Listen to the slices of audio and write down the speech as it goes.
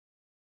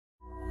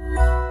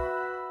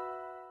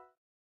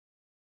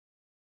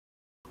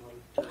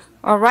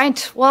All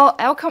right. Well,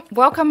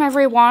 welcome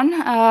everyone.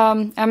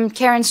 I'm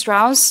Karen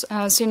Strauss,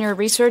 senior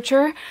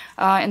researcher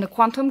in the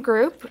quantum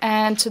group,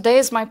 and today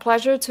is my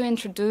pleasure to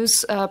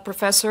introduce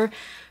Professor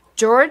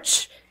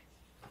George.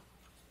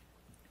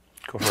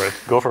 Go for it.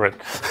 Go for it.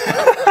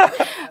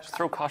 Just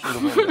throw caution to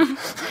the wind.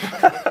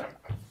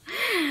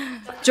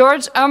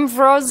 George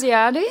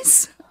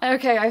Ambrosiadis.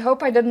 Okay, I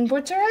hope I didn't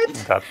butcher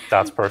it.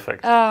 That's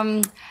perfect.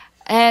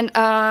 And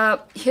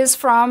he's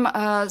from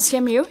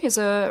CMU. He's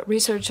a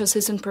research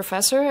assistant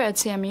professor at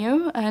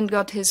CMU and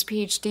got his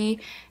PhD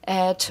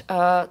at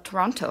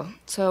Toronto.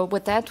 So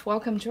with that,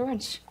 welcome,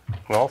 George.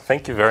 Well,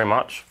 thank you very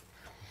much.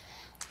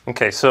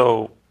 Okay,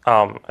 so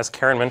as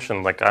Karen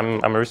mentioned,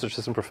 I'm a research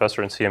assistant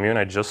professor in CMU, and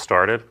I just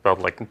started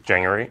about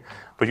January.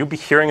 But you'll be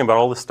hearing about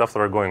all the stuff that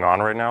are going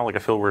on right now. I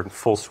feel we're in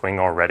full swing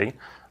already.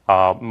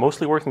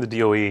 Mostly working the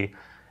DOE.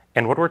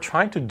 And what we're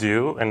trying to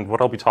do, and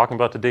what I'll be talking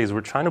about today, is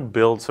we're trying to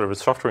build sort of a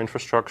software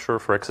infrastructure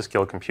for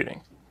exascale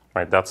computing.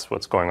 Right? That's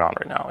what's going on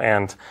right now.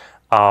 And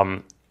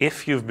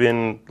if you've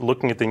been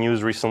looking at the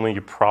news recently,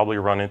 you probably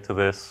run into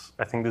this.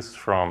 I think this is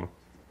from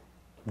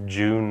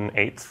June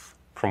 8th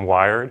from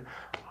Wired.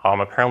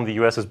 Apparently,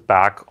 the US is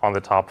back on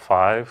the top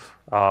 5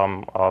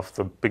 of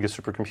the biggest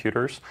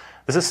supercomputers.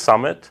 This is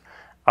Summit.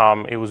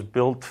 It was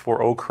built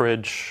for Oak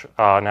Ridge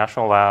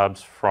National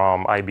Labs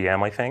from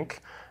IBM, I think.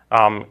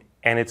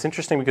 And it's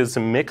interesting because it's a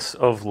mix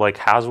of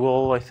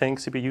Haswell, I think,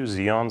 CPUs,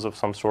 Xeons of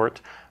some sort,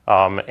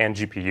 and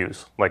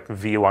GPUs, like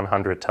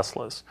V100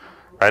 Teslas.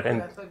 Right?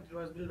 And I thought it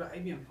was built by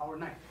IBM, Power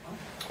 9. Huh?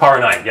 Power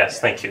 9,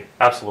 yes, thank you.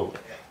 Absolutely.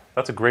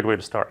 That's a great way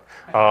to start.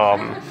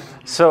 But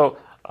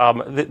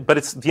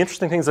the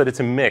interesting thing is that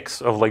it's a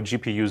mix of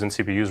GPUs and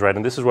CPUs, right?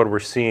 And this is what we're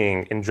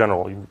seeing in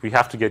general. We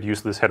have to get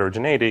used to this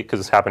heterogeneity because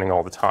it's happening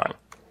all the time.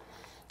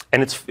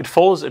 And it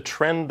follows a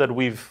trend that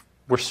we're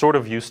sort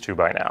of used to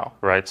by now,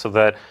 right? So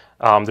that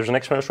there's an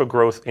exponential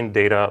growth in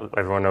data,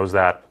 everyone knows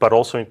that, but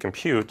also in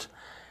compute.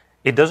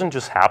 It doesn't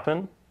just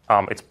happen,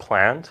 it's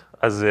planned,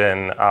 as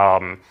in,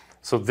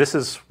 so this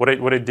is, what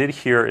I did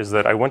here is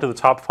that I went to the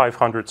top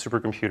 500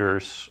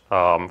 supercomputers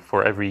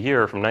for every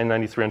year from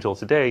 1993 until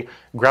today,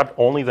 grabbed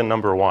only the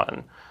number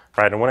 1,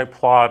 right? And when I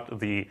plot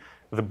the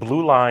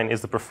blue line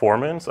is the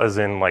performance, as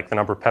in the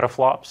number of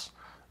petaflops.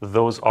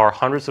 Those are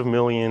hundreds of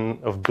million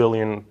of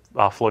billion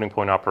floating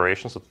point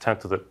operations, so 10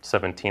 to the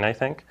 17, I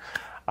think.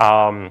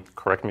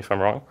 Correct me if I'm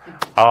wrong.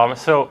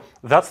 So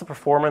that's the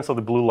performance of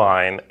the blue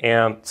line.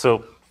 And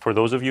so for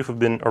those of you who've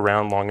been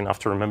around long enough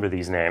to remember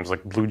these names,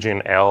 like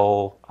BlueGene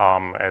L,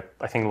 I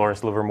think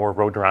Lawrence Livermore,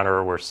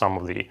 Roadrunner were some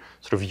of the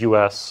sort of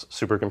US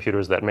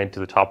supercomputers that made it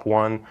to the top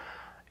 1.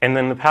 And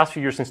then the past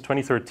few years, since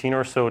 2013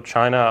 or so,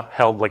 China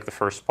held the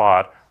first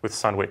spot with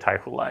Sunway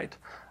Taihu Light.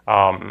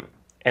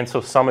 And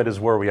so Summit is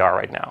where we are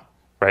right now,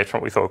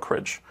 right, with Oak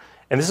Ridge.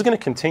 And this is going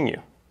to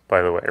continue,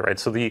 by the way, right?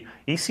 So the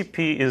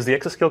ECP is the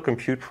Exascale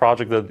compute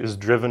project that is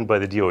driven by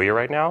the DOE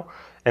right now,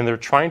 and they're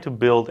trying to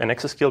build an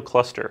Exascale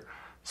cluster.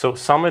 So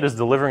Summit is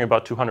delivering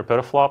about 200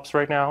 petaflops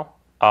right now.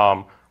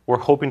 We're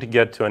hoping to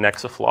get to an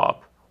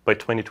exaflop by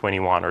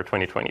 2021 or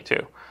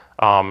 2022.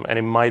 And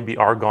it might be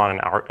Argonne and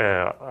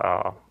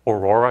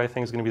Aurora, I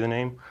think is going to be the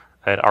name,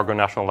 at Argonne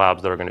National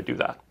Labs that are going to do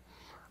that.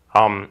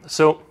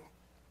 So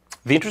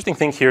the interesting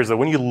thing here is that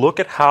when you look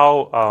at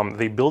how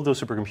they build those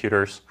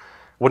supercomputers,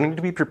 what you need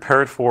to be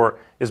prepared for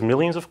is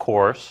millions of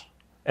cores,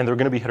 and they're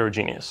going to be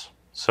heterogeneous.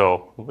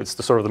 So it's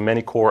the sort of the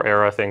many-core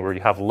era thing where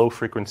you have low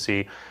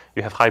frequency,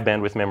 you have high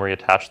bandwidth memory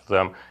attached to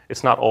them.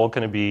 It's not all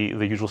going to be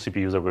the usual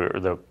CPUs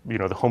that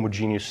the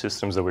homogeneous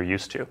systems that we're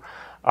used to.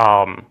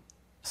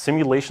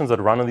 Simulations that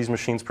run on these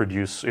machines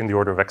produce in the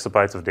order of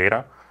exabytes of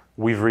data.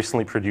 We've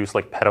recently produced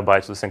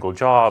petabytes with a single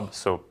job,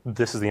 so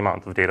this is the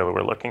amount of data that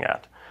we're looking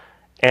at.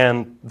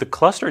 And the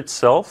cluster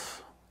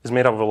itself is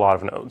made up of a lot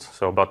of nodes,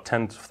 so about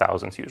tens of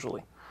thousands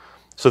usually.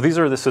 So these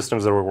are the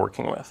systems that we're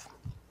working with.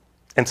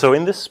 And so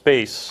in this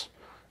space,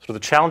 so the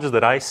challenges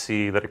that I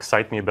see that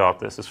excite me about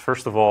this is,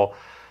 first of all,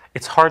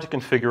 it's hard to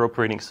configure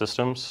operating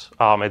systems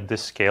at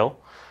this scale.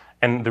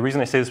 And the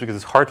reason I say this is because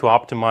it's hard to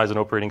optimize an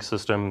operating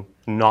system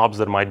knobs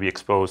that might be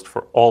exposed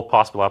for all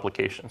possible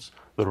applications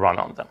that run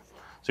on them.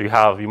 So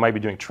you might be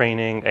doing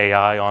training,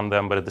 AI on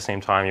them, but at the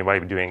same time, you might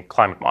be doing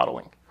climate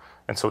modeling.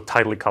 And so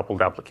tightly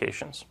coupled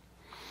applications.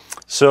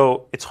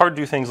 So it's hard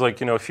to do things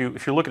like, if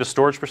you look at a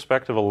storage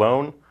perspective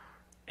alone,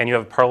 and you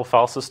have a parallel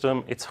file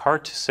system, it's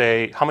hard to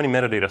say how many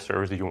metadata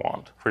servers do you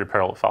want for your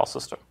parallel file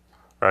system,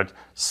 right?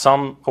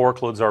 Some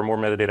workloads are more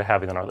metadata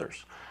heavy than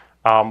others.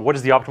 What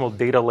is the optimal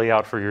data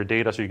layout for your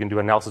data so you can do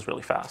analysis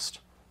really fast?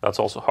 That's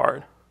also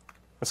hard.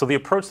 And so the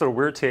approach that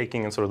we're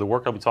taking and sort of the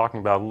work I'll be talking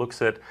about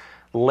looks at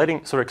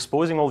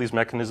exposing all these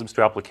mechanisms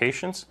to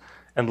applications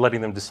and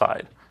letting them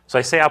decide. So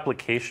I say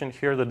application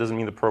here, that doesn't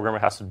mean the programmer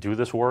has to do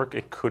this work.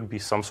 It could be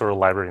some sort of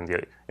library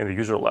in the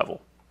user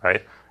level,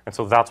 right? And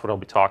so that's what I'll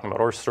be talking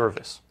about, or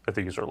service at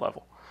the user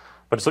level.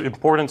 But it's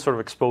important to sort of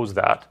expose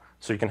that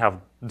so you can have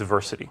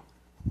diversity,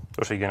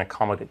 or so you can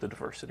accommodate the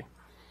diversity.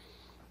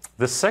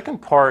 The second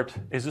part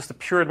is just the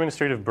pure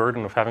administrative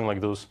burden of having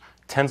those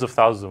tens of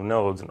thousands of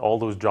nodes and all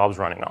those jobs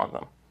running on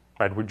them.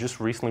 right? We just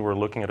recently were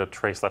looking at a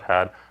trace that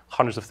had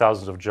hundreds of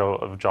thousands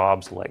of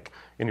jobs, like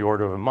in the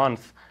order of a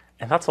month,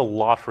 and that's a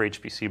lot for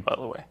HPC, by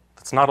the way.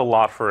 That's not a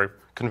lot for a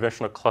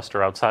conventional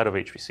cluster outside of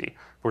HPC.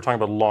 We're talking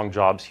about long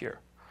jobs here.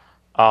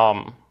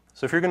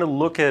 So if you're going to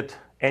look at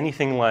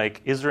anything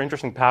like, is there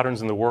interesting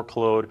patterns in the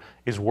workload?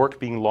 Is work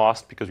being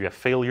lost because we have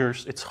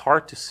failures? It's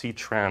hard to see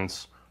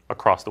trends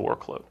across the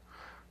workload.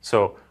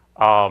 So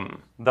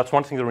that's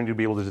one thing that we need to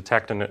be able to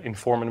detect and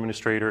inform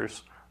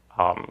administrators,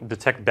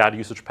 detect bad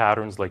usage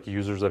patterns like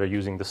users that are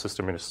using the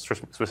system in a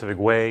specific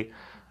way.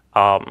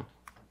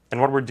 And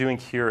what we're doing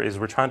here is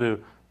we're trying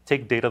to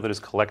take data that is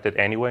collected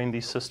anyway in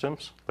these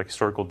systems, like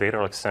historical data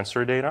or like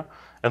sensor data,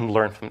 and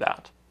learn from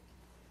that.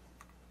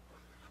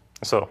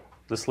 So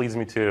this leads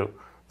me to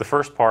the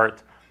first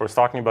part, where it's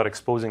talking about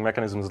exposing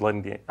mechanisms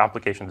letting the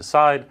application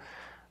decide.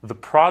 The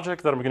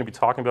project that I'm going to be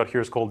talking about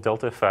here is called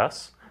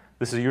DeltaFS.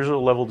 This is a user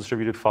level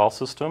distributed file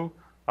system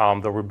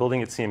that we're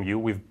building at CMU.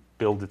 We've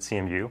built at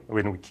CMU,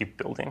 and we keep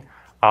building.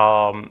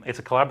 It's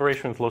a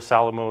collaboration with Los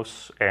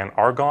Alamos and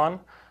Argonne,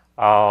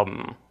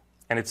 and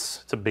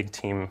it's a big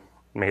team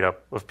made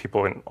up of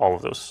people in all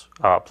of those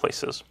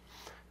places.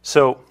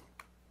 So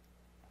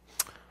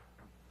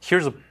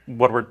here's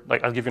what we're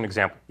like. I'll give you an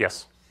example.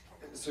 Yes.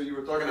 So you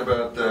were talking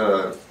about.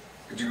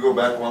 Could you go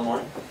back one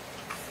more?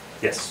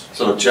 Yes.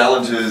 So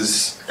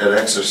challenges at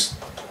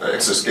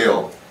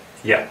Exascale.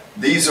 Yeah.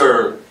 These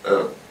are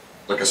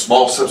like a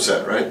small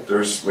subset, right?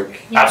 There's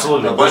like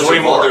absolutely a bunch way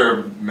of more.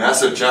 other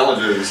massive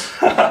challenges.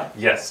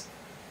 Yes.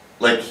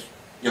 Like,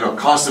 you know,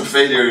 constant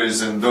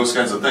failures and those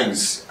kinds of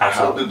things.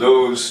 Absolutely. How do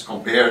those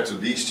compare to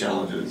these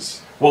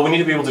challenges? Well, we need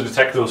to be able to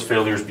detect those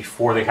failures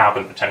before they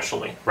happen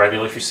potentially, right?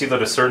 If you see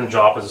that a certain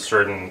job has a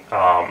certain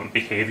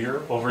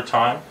behavior over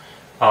time,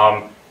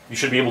 you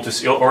should be able to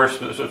see, or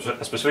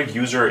a specific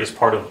user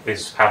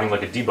is having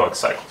like a debug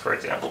cycle, for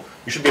example.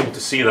 You should be able to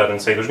see that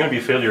and say, there's going to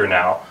be a failure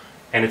now,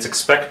 and it's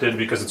expected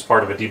because it's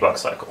part of a debug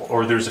cycle.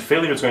 Or there's a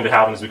failure that's going to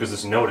happen is because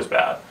this node is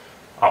bad.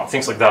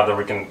 Things like that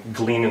we can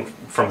glean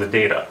from the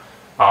data.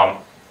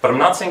 But I'm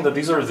not saying that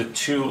these are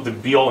the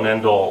be-all and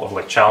end-all of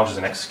like challenges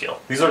in Exascale.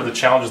 These are the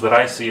challenges that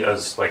I see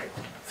as like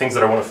things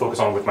that I want to focus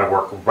on with my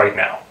work right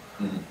now.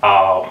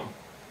 Mm-hmm.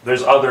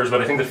 There's others, but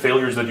I think the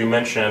failures that you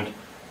mentioned,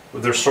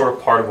 they're sort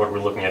of part of what we're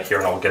looking at here,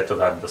 and I'll get to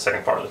that in the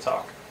second part of the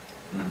talk.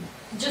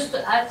 Mm-hmm. Just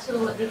to add to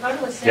what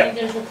Ricardo was saying,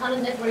 there's a ton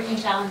of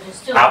networking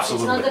challenges too.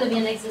 Absolutely. It's not going to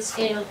be an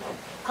Exascale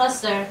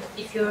cluster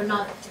if you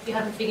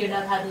haven't figured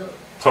out how to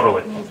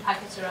move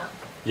packets around.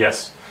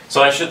 Yes.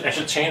 So I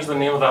should change the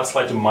name of that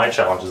slide to my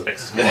challenges at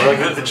Exascale,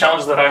 or like the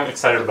challenges that I'm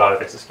excited about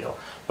at Exascale.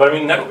 But I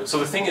mean, so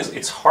the thing is,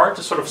 it's hard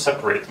to sort of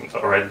separate them,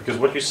 though, right? Because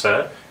what you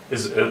said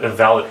is a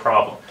valid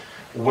problem.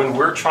 When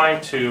we're trying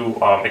to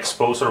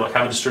expose or like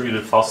have a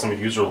distributed file system at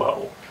user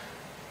level,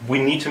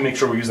 we need to make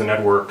sure we use the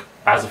network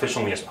as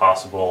efficiently as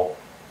possible.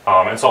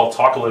 And so I'll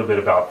talk a little bit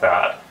about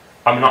that.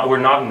 We're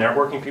not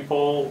networking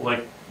people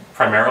like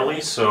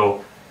primarily,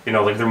 so. You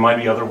know, like there might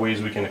be other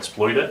ways we can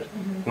exploit it.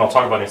 Mm-hmm. And I'll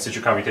talk about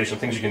in-situ computation,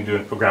 things you can do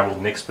in programmable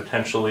NICs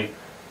potentially.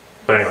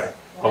 But anyway,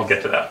 I'll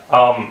get to that.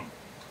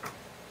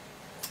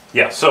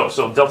 So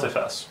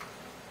DeltaFS.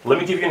 Let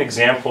me give you an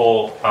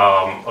example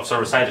of sort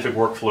of a scientific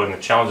workflow and the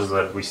challenges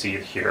that we see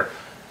here.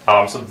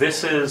 So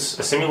this is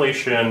a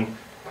simulation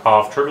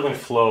of turbulent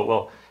flow.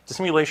 Well, it's a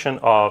simulation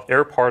of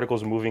air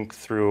particles moving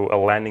through a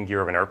landing gear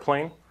of an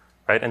airplane.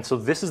 Right? And so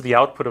this is the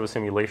output of a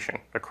simulation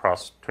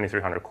across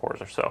 2,300 cores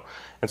or so.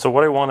 And so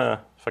what I want to,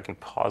 if I can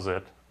pause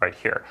it right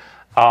here.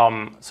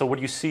 So what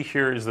you see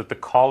here is that the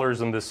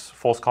collars in this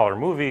false collar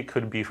movie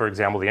could be, for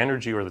example, the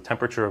energy or the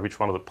temperature of each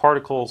one of the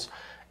particles.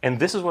 And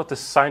this is what the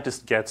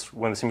scientist gets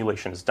when the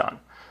simulation is done.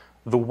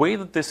 The way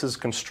that this is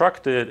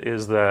constructed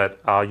is that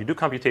you do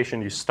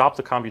computation, you stop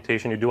the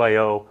computation, you do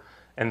I/O,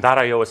 and that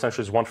I/O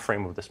essentially is one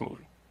frame of this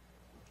movie.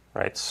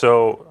 Right?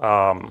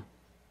 So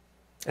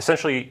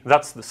essentially,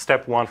 that's the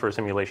step one for a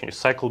simulation. You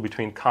cycle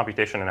between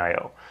computation and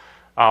I/O.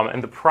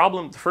 And the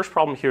first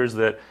problem here is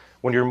that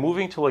when you're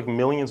moving to like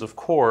millions of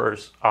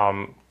cores,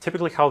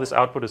 typically how this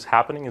output is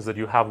happening is that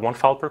you have one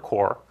file per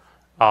core,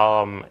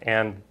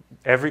 and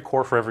every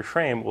core for every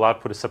frame will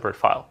output a separate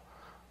file.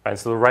 Right?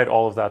 So they'll write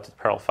all of that to the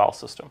parallel file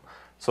system.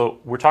 So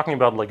we're talking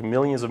about like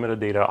millions of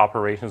metadata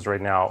operations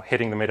right now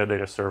hitting the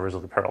metadata servers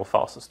of the parallel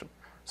file system.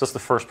 So that's the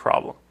first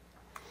problem.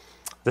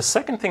 The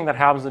second thing that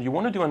happens is that you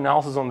want to do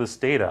analysis on this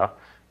data,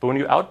 but when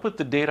you output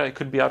the data, it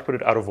could be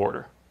outputted out of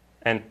order.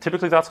 And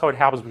typically that's how it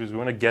happens because we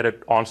want to get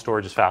it on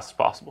storage as fast as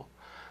possible.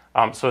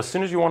 So as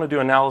soon as you want to do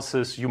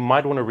analysis, you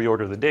might want to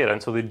reorder the data.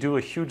 And so they do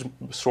a huge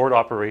sort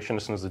operation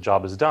as soon as the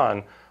job is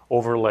done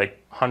over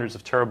like hundreds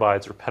of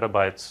terabytes or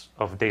petabytes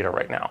of data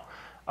right now.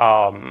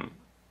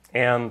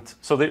 And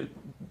so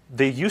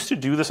they used to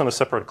do this on a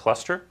separate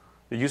cluster.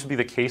 It used to be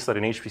the case that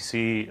in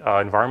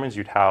HPC environments,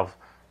 you'd have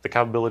the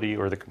capability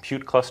or the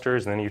compute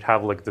clusters, and then you'd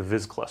have like the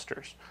viz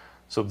clusters.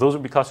 So those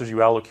would be clusters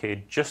you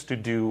allocate just to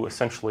do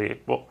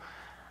essentially, well,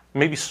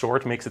 maybe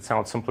sort makes it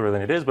sound simpler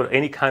than it is, but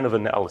any kind of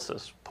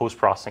analysis,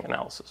 post-processing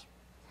analysis.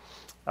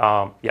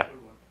 Yeah.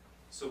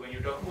 So when you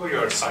talk about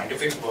your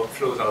scientific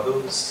workflows,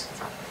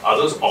 are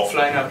those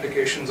offline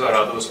applications or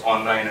are those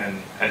online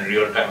and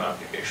real-time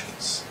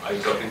applications? Are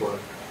you talking about?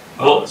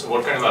 Well, so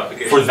what kind of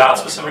application? For that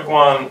specific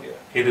one,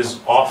 it is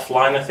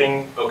offline, I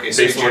think. Okay,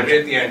 so you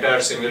generate the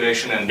entire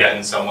simulation and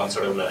then someone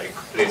sort of like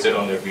plays it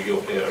on their video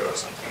player or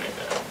something like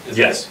that.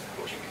 Yes.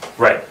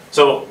 Right.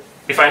 So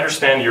if I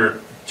understand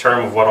your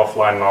term of what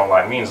offline and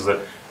online means, is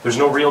that there's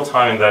no real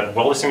time that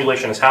while the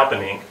simulation is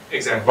happening,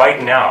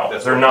 right now,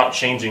 they're not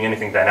changing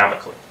anything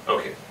dynamically.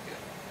 Okay. Yeah.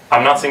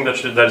 I'm not saying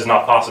that that is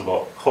not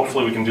possible.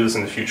 Hopefully we can do this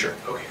in the future.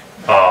 Okay.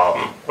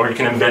 Or you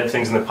can embed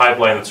things in the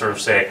pipeline that sort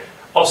of say,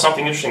 oh,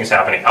 something interesting is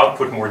happening,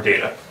 output more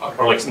data. Okay.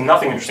 Or like,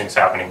 nothing interesting is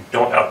happening,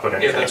 don't output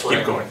anything, that's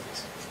keep going.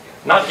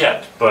 Not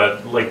yet,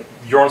 but like,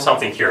 you're on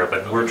something here,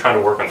 but we're trying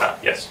to work on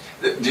that, yes.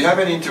 Do you have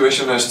any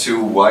intuition as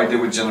to why they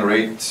would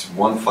generate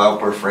one file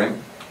per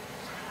frame?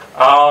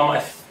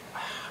 I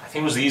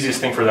think it was the easiest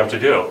thing for them to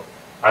do.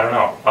 I don't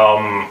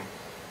know.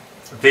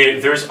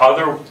 There's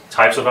other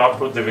types of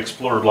output. They've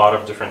explored a lot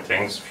of different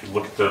things. If you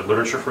look at the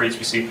literature for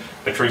HPC,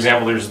 like for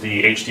example, there's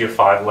the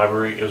HDF5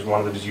 library is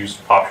one that is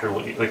used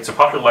popularly. Like it's a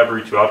popular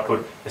library to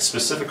output a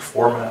specific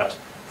format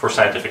for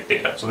scientific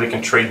data, so they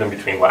can trade them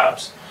between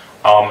labs.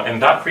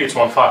 And that creates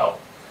one file.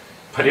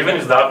 But even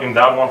if that in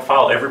that one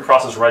file, every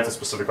process writes in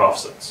specific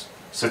offsets.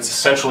 So it's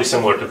essentially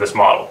similar to this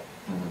model.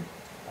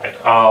 Right?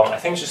 I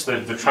think it's just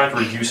that they're trying to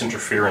reduce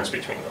interference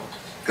between them.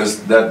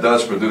 Because that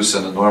does produce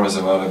an enormous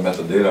amount of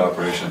metadata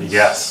operations.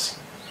 Yes.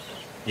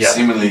 Yeah.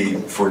 Seemingly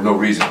for no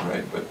reason,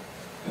 right? But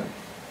yeah.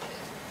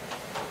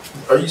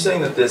 Are you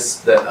saying that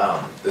this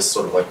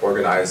sort of like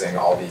organizing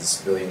all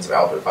these millions of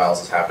output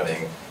files is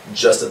happening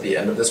just at the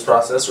end of this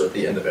process, or at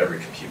the end of every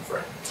compute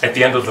frame? At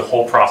the end of the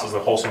whole process, the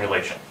whole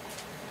simulation.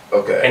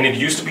 Okay. And it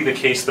used to be the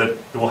case that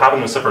it will happen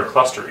in a separate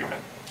cluster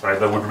even, right?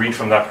 That would read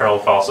from that parallel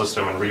file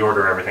system and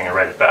reorder everything and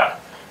write it back.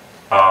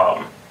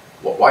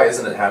 Why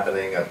isn't it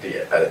happening at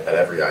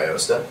every I/O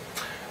step?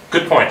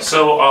 Good point.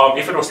 So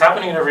if it was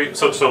happening at every,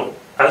 so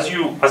as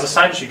a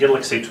scientist, you get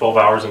like say 12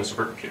 hours in a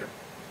supercomputer,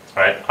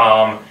 right?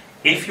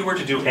 If you were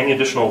to do any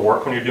additional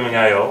work when you're doing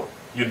I/O,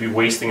 you'd be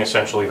wasting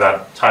essentially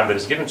that time that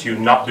is given to you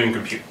not doing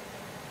compute.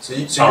 So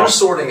you're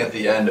sorting at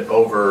the end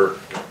over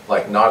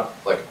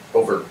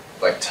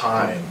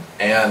time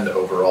and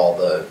over all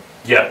the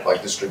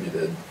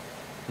distributed.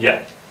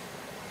 Yeah.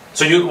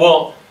 So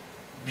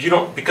you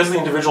don't, because the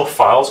individual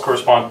files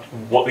correspond,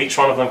 each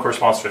one of them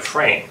corresponds to a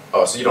frame.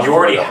 Oh, so you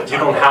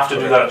don't have to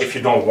do that if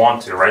you don't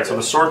want to, right? So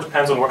the sort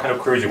depends on what kind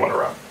of queries you want to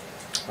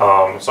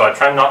run. So I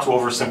try not to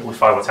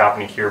oversimplify what's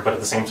happening here, but at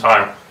the same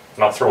time,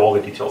 not throw all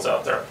the details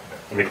out there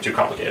and make it too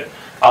complicated.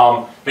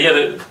 But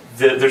yeah,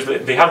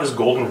 they have this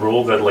golden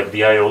rule that like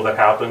the I/O that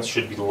happens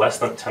should be less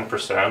than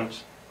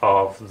 10%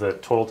 of the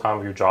total time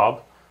of your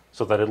job,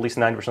 so that at least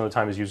 90% of the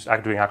time is used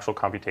doing actual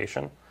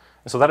computation.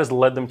 And so that has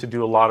led them to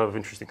do a lot of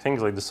interesting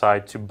things. They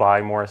decide to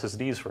buy more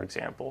SSDs, for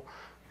example,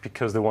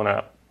 because they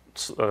want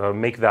to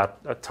make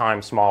that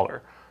time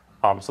smaller.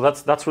 So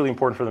that's really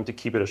important for them to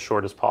keep it as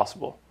short as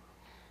possible.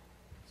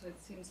 So it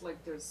seems like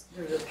there's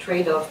a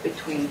trade-off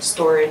between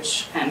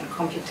storage and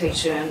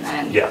computation,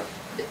 and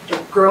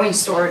growing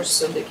storage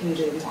so they can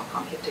do more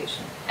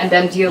computation, and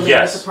then dealing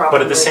with the problem.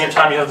 But at the same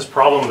time, you have this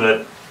problem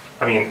that,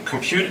 I mean,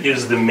 compute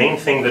is the main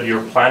thing that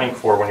you're planning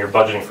for when you're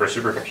budgeting for a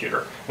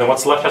supercomputer. Then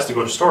what's left has to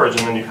go to storage,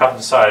 and then you have to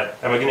decide,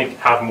 am I going to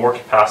have more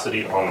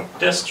capacity on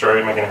disks, or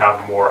am I going to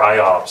have more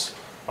IOPS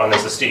on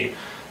SSD?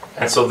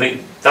 And so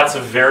that's a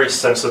very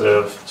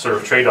sensitive sort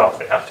of trade-off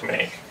they have to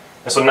make.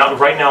 And so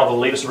right now, the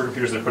latest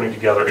supercomputers they're putting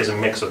together is a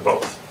mix of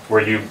both,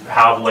 where you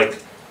have like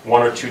 1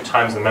 or 2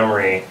 times the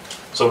memory.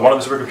 So one of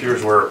the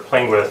supercomputers we're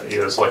playing with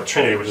is like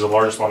Trinity, which is the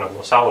largest one at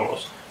Los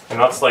Alamos. And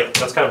that's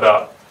got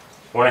about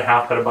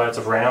 1.5 petabytes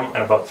of RAM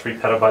and about 3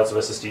 petabytes of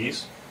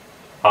SSDs.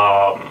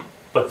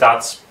 But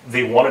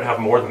they wanted to have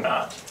more than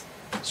that.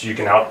 So you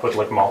can output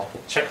like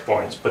multiple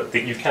checkpoints, but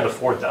you can't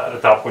afford that.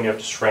 At that point, you have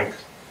to shrink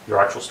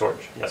your actual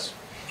storage. Yes?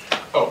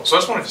 Oh, so I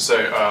just wanted to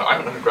say,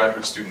 I'm an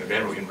undergraduate student at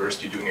Vanderbilt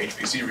University doing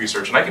HPC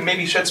research, and I can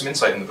maybe shed some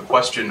insight into the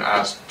question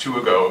asked 2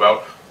 ago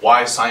about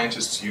why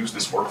scientists use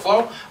this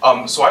workflow.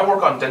 So I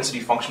work on density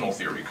functional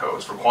theory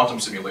codes for quantum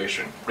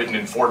simulation written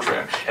in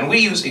Fortran, and we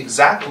use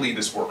exactly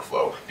this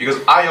workflow because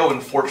I/O in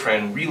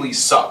Fortran really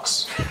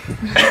sucks.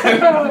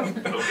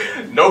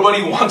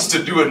 Nobody wants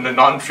to do it in a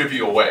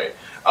non-trivial way.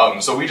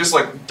 So we just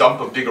like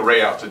dump a big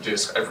array out to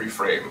disk every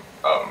frame.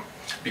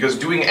 Because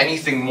doing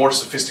anything more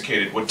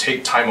sophisticated would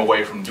take time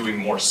away from doing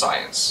more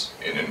science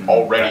in an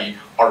already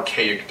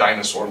archaic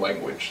dinosaur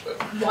language.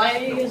 Why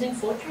are you using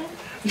Fortran?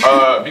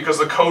 Because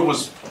the code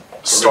was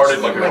started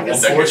like a couple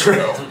decades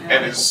ago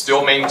and is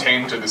still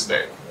maintained to this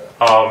day.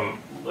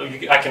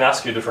 I can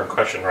ask you a different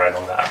question right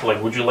on that.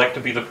 Like, would you like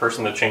to be the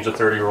person that changed a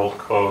 30-year-old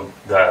code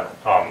that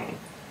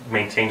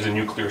maintains a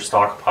nuclear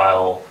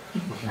stockpile,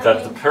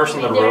 that the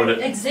person that wrote it...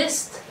 There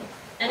exists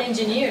an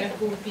engineer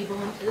who would be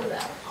willing to do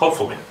that.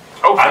 Hopefully.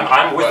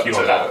 I'm with you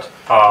on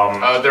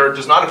that. There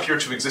does not appear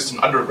to exist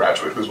an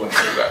undergraduate who's willing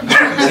to do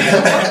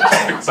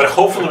that. But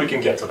hopefully we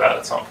can get to that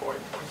at some point.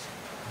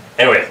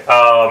 Anyway,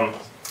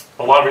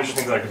 a lot of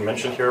interesting things I could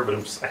mention here, but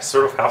I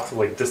sort of have to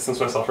like distance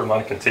myself from that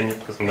and continue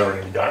because I'm never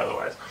going to be done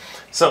otherwise.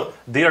 So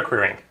data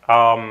querying.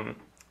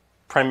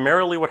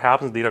 Primarily what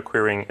happens in data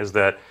querying is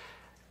that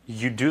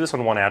you do this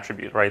on one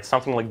attribute, right?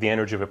 Something like the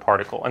energy of a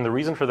particle. And the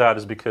reason for that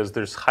is because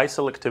there's high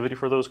selectivity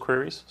for those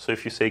queries. So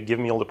if you say, give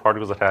me all the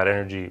particles that had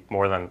energy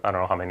more than, I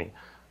don't know how many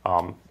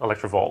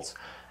electrovolts,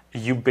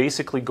 you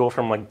basically go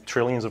from like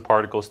trillions of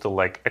particles to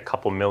like a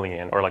couple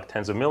million or like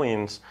tens of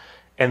millions,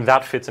 and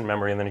that fits in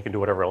memory, and then you can do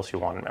whatever else you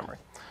want in memory.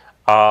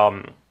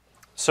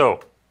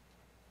 So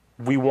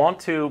we want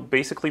to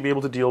basically be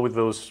able to deal with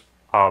those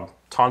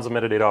tons of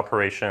metadata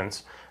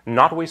operations,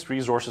 not waste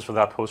resources for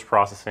that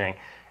post-processing,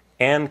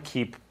 and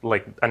keep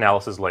like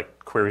analysis like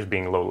queries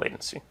being low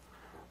latency,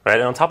 right?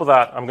 And on top of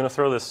that, I'm going to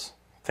throw this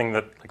thing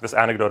that like this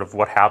anecdote of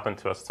what happened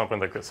to us. Something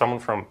like that. Someone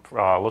from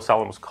Los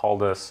Alamos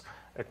called us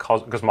a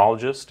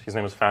cosmologist. His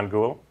name is Fan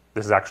Guo.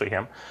 This is actually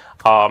him,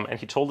 and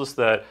he told us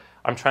that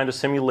I'm trying to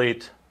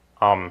simulate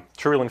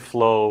turbulent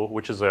flow,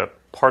 which is a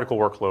particle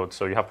workload.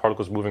 So you have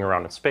particles moving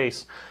around in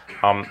space,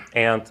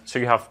 and so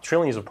you have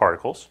trillions of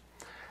particles.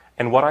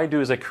 And what I do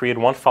is I create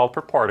one file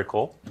per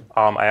particle.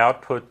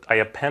 I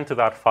append to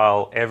that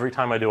file every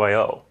time I do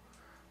I/O.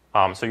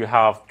 So you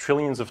have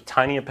trillions of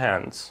tiny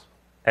appends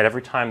at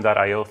every time that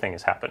I/O thing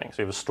is happening.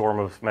 So you have a storm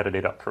of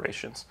metadata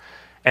operations.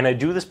 And I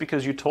do this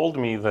because you told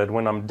me that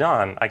when I'm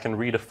done, I can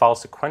read a file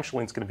sequentially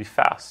and it's going to be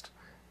fast.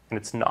 And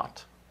it's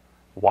not.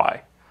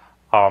 Why?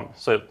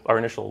 So our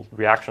initial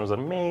reaction was that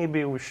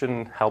maybe we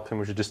shouldn't help him.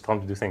 We should just tell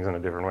him to do things in a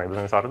different way. But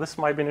then I thought, this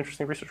might be an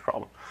interesting research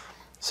problem.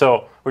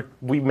 So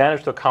we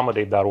managed to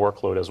accommodate that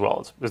workload as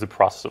well as the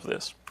process of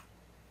this.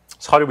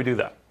 So how do we do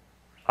that?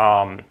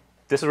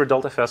 This is where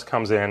DeltaFS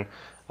comes in.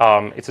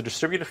 It's a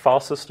distributed file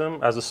system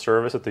as a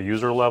service at the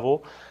user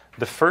level.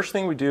 The first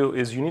thing we do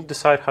is you need to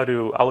decide how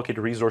to allocate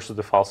resources to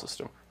the file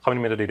system. How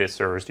many metadata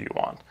servers do you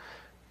want?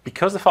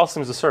 Because the file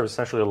system is a service,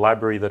 essentially a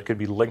library that could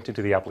be linked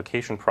into the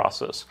application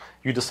process,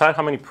 you decide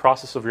how many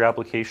processes of your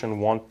application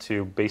want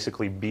to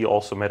basically be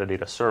also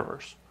metadata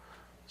servers.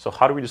 So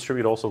how do we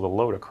distribute also the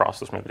load across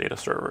those metadata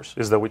servers?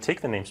 Is that we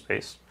take the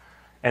namespace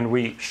and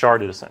we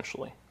shard it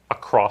essentially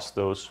across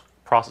those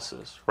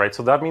processes, right?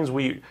 So that means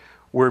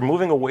we're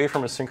moving away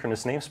from a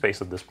synchronous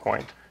namespace at this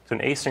point to an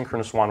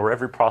asynchronous one where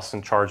every process is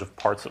in charge of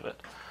parts of it.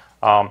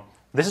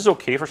 This is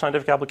okay for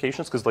scientific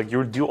applications because like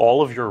you do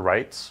all of your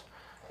writes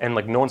and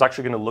like no one's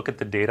actually going to look at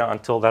the data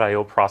until that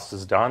I/O process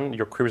is done.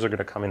 Your queries are going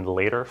to come in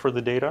later for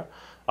the data.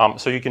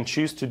 So you can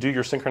choose to do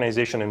your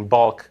synchronization in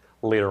bulk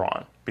later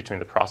on between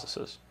the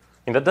processes.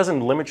 And that doesn't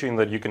limit you in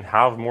that you can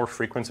have more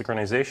frequent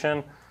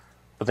synchronization,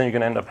 but then you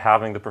can end up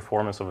having the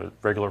performance of a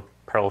regular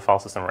parallel file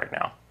system right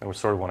now. And we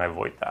sort of want to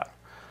avoid that.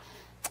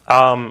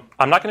 I'm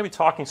not going to be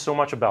talking so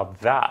much about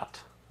that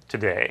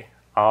today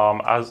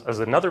as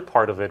another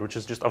part of it, which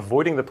is just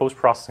avoiding the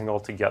post-processing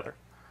altogether,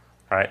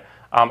 right?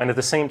 And at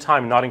the same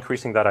time, not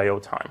increasing that I/O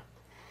time.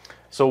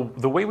 So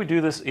the way we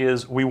do this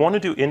is we want to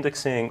do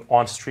indexing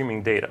on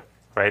streaming data,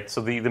 right?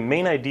 So the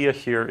main idea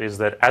here is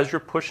that as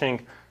you're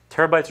pushing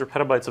terabytes or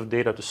petabytes of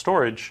data to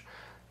storage,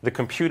 the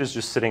compute is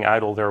just sitting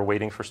idle there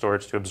waiting for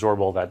storage to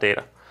absorb all that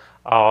data.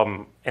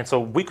 And so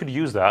we could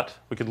use that.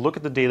 We could look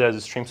at the data as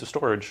it streams to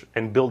storage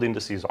and build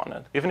indices on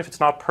it. Even if it's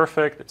not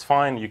perfect, it's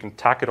fine. You can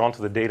tack it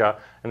onto the data.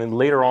 And then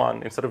later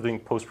on, instead of doing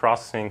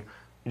post-processing,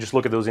 you just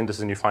look at those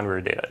indices and you find where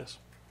your data is.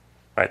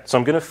 Right? So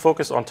I'm going to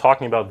focus on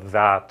talking about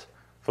that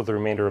for the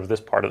remainder of this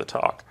part of the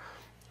talk.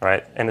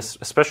 Right? And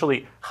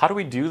especially, how do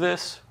we do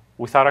this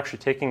without actually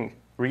taking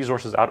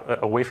resources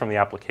away from the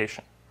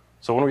application?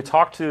 So when we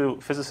talked to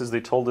physicists,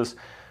 they told us,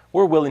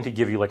 we're willing to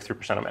give you like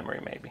 3% of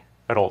memory maybe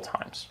at all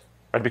times.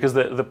 Right? Because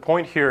the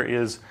point here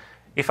is,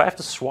 if I have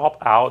to swap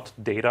out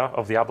data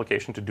of the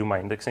application to do my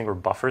indexing or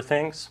buffer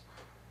things,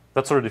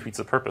 that sort of defeats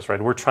the purpose,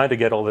 right? We're trying to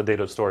get all the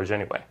data to storage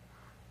anyway.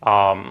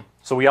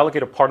 So we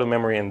allocate a part of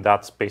memory, and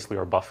that's basically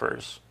our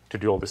buffers to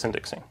do all this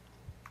indexing.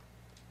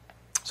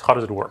 So how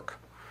does it work?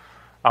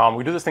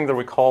 We do this thing that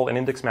we call an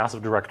index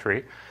massive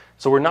directory.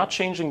 So we're not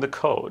changing the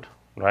code,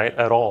 right,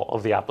 at all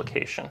of the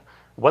application.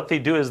 What they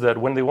do is that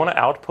when they want to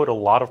output a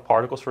lot of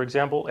particles, for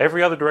example,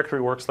 every other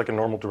directory works like a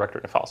normal directory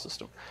in a file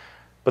system.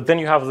 But then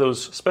you have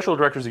those special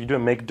directories that you do a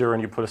make dir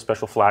and you put a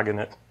special flag in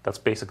it. That's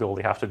basically all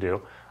they have to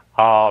do.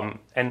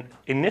 And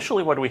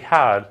initially what we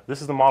had,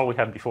 this is the model we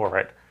had before,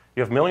 right?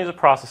 You have millions of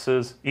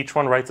processes. Each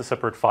one writes a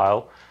separate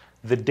file.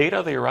 The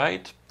data they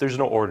write, there's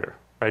no order,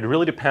 right? It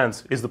really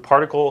depends. Is the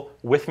particle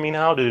with me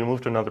now? Did it move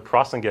to another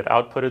process and get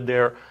outputted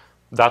there?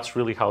 That's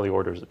really how the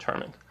order is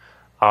determined.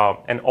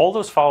 And all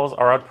those files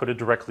are outputted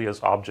directly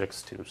as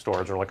objects to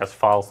storage or like as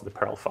files to the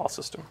parallel file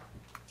system.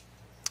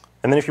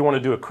 And then if you want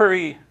to do a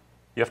query,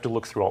 you have to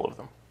look through all of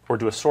them, or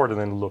do a sort and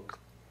then look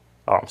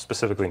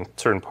specifically in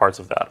certain parts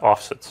of that,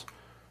 offsets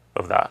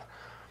of that.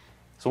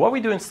 So what we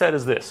do instead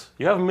is this.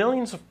 You have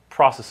millions of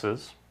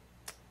processes,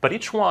 but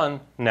each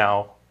one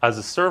now, as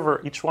a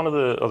server, each one of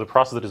the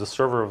processes that is a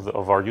server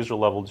of our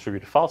user-level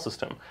distributed file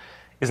system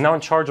is now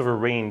in charge of a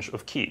range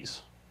of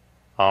keys.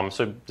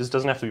 So this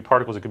doesn't have to be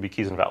particles, it could be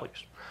keys and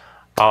values.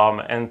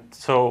 And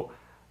so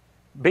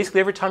basically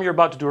every time you're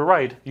about to do a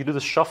write, you do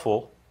this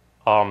shuffle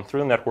through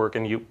the network,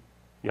 and you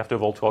have to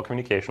evolve to all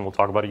communication. We'll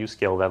talk about how you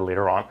scale that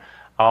later on.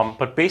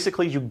 But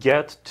basically, you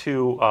get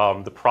to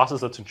the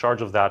process that's in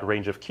charge of that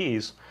range of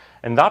keys,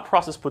 and that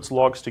process puts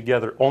logs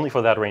together only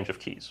for that range of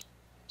keys.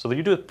 So that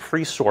you do it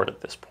pre-sort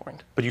at this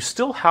point. But you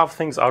still have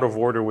things out of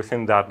order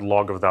within that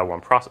log of that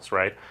one process,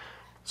 right?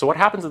 So what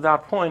happens at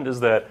that point is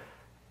that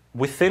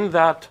within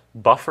that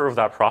buffer of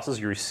that process,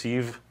 you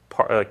receive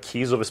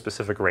keys of a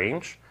specific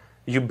range.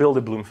 You build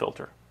a Bloom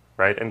filter,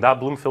 right? And that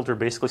Bloom filter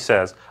basically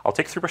says, I'll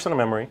take 3% of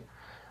memory,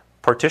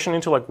 partition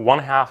into like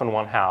 1/2 and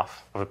 1/2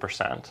 of a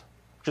percent,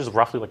 which is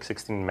roughly like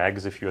 16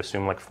 megs if you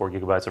assume like 4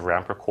 gigabytes of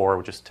RAM per core,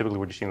 which is typically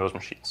what you see in those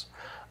machines.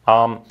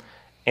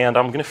 And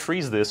I'm going to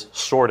freeze this,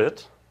 sort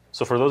it.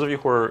 So for those of you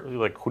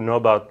who know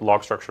about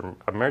log structure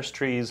merge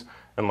trees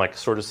and like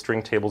sorted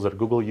string tables that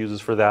Google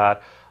uses for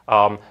that,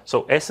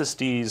 so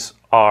SSDs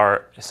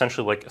are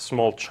essentially like a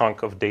small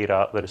chunk of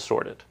data that is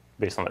sorted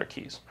based on their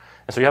keys.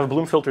 And so you have a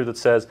Bloom filter that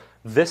says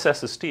this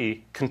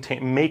SSD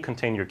may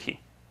contain your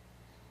key,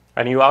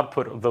 and you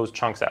output those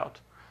chunks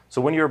out.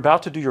 So when you're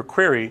about to do your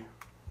query,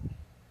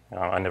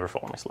 I never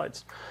follow my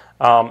slides.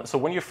 So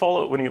when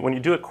you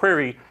do a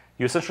query,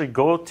 you essentially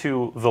go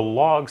to the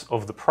logs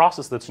of the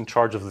process that's in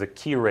charge of the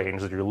key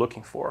range that you're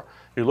looking for.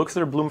 You look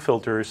through their Bloom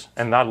filters,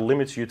 and that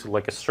limits you to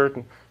like a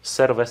certain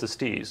set of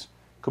SSDs.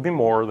 Could be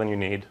more than you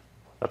need.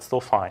 That's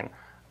still fine.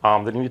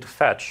 That you need to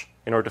fetch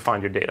in order to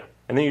find your data.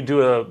 And then you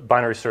do a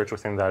binary search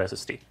within that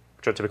SSD,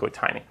 which are typically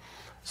tiny.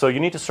 So you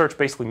need to search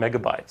basically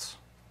megabytes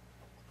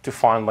to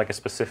find like a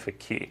specific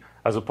key,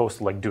 as opposed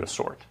to like do a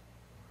sort.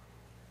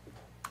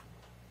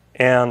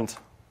 And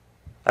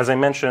as I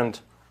mentioned,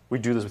 we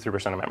do this with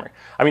 3% of memory.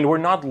 I mean, we're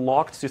not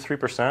locked to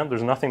 3%.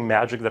 There's nothing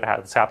magic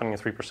that's happening at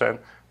 3%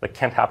 that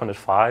can't happen at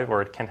 5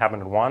 or it can't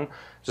happen at 1.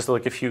 Just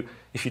like if you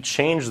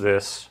change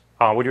this,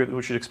 what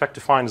you'd expect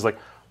to find is like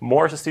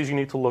more SSDs you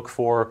need to look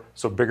for,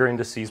 so bigger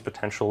indices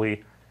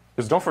potentially.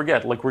 Because don't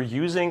forget, like we're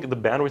using the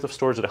bandwidth of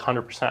storage at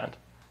 100%.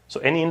 So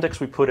any index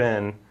we put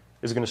in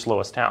is going to slow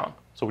us down.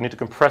 So we need to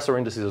compress our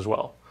indices as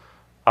well.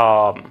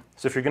 So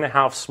if you're going to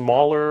have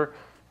smaller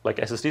like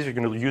SSDs, you're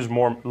going to use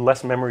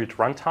less memory at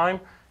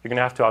runtime. You're going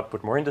to have to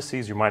output more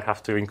indices. You might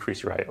have to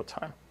increase your I/O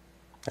time.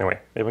 Anyway,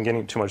 maybe I'm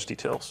getting too much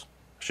details.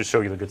 I should show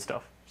you the good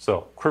stuff.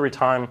 So query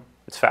time,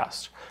 it's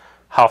fast.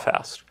 How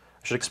fast?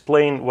 I should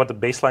explain what the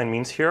baseline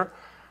means here.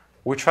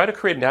 We try to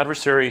create an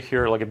adversary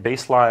here, like a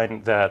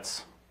baseline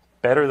that's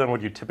better than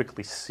what you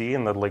typically see,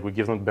 and that like we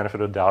give them the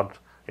benefit of the doubt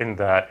in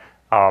that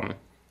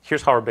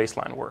here's how our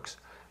baseline works.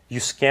 You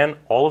scan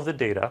all of the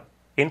data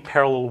in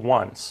parallel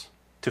once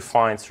to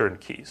find certain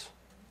keys.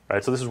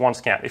 Right, so this is one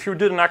scan. If you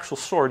did an actual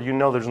sort, you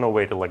know there's no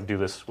way to like do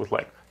this with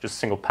like just a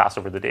single pass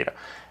over the data.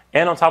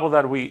 And on top of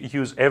that, we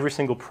use every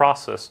single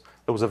process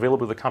that was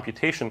available to the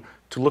computation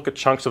to look at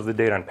chunks of the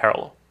data in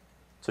parallel.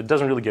 So it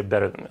doesn't really get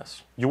better than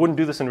this. You wouldn't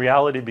do this in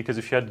reality because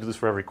if you had to do this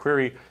for every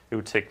query, it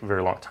would take a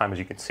very long time, as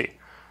you can see.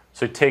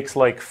 So it takes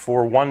like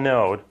for one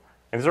node,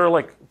 and these are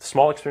like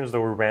small experiments that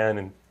were ran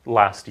in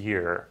last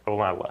year, well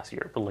not last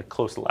year, but like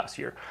close to last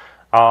year.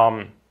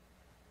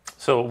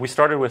 So we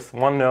started with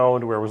one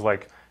node where it was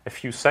like a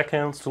few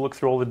seconds to look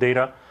through all the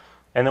data,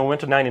 and then we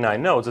went to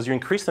 99 nodes. As you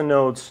increase the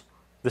nodes,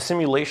 the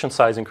simulation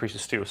size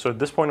increases too. So at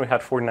this point, we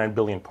had 49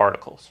 billion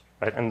particles,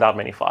 right, and that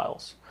many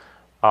files.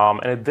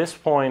 And at this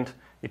point,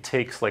 it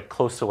takes like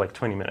close to like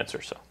 20 minutes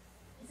or so.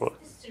 Is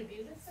it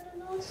distributed set of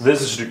nodes?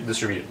 This is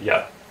distributed,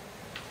 yeah.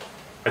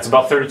 It's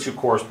about 32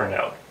 cores per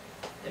node.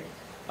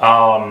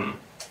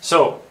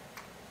 So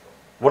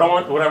what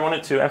I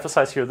wanted to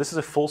emphasize here, this is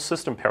a full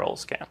system parallel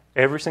scan.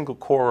 Every single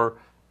core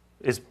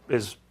is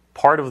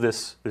part of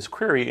this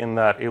query in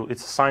that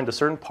it's assigned a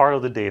certain part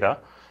of the data,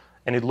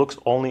 and it looks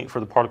only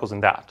for the particles in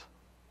that.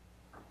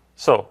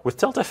 So with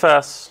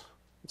DeltaFS,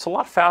 it's a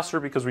lot faster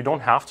because we don't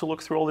have to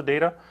look through all the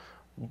data.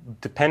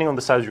 Depending on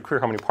the size of your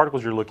query, how many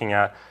particles you're looking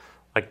at,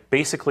 like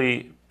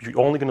basically you're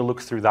only going to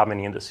look through that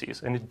many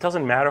indices, and it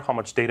doesn't matter how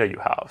much data you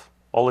have.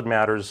 All it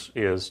matters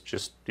is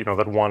just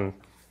that one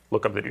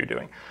lookup that you're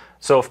doing.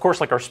 So of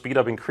course, like our speed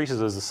up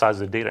increases as the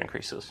size of the data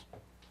increases.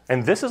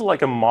 And this is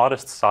like a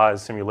modest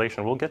size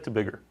simulation. We'll get to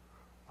bigger.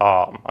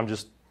 I'm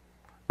just,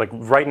 like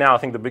right now, I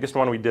think the biggest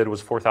one we did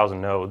was 4,000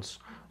 nodes,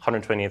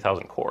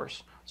 128,000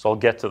 cores. So I'll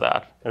get to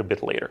that a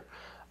bit later.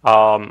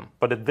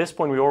 But at this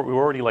point, we were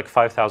already like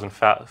 5,000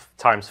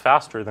 times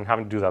faster than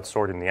having to do that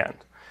sort in the end.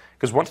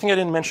 Because one thing I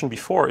didn't mention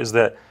before is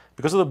that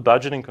because of the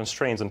budgeting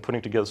constraints and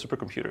putting together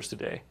supercomputers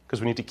today,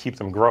 because we need to keep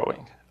them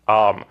growing,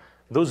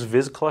 those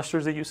Viz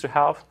clusters they used to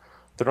have,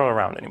 they're not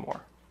around anymore,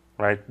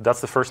 right?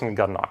 That's the first thing that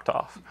got knocked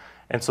off.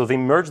 And so they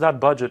merged that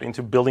budget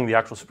into building the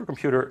actual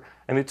supercomputer,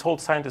 and they told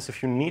scientists,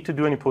 if you need to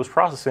do any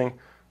post-processing,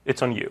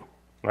 it's on you,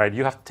 right?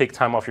 You have to take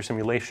time off your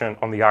simulation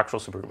on the actual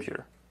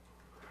supercomputer.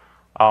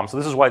 So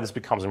this is why this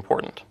becomes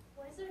important.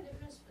 Why is there a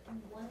difference in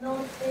one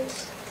node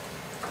phase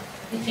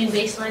between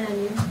baseline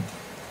and you?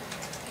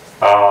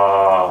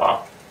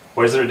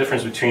 Why is there a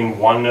difference between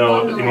one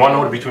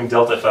node between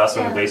DeltaFS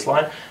and the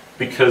baseline?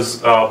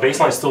 Because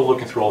baseline is still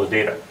looking through all the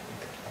data.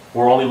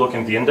 we're only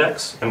looking at the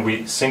index, and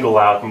we single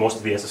out most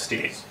of the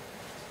SSDs.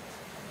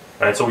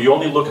 Right? So we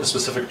only look at a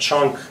specific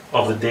chunk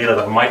of the data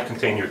that might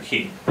contain your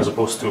key, as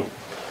opposed to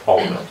all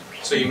of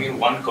it. So you mean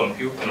one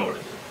compute node?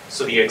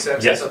 So the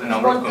x-axis Yes. are the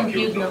number of One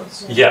compute compute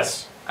nodes. node.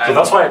 Yes. So And-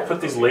 that's why I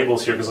put these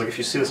labels here, because like if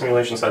you see the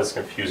simulation size, it's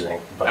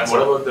confusing. But And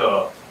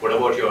what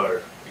about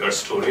your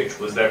storage?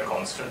 Was that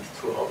constant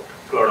throughout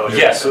all your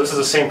yes, so this is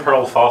the same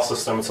parallel file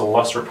system. It's a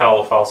Lustre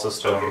parallel file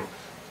system.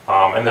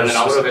 And And the there's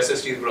number of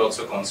SSDs were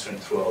also constant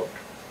throughout.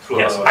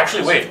 yes. all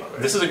Actually, the wait. system,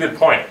 right? This is a good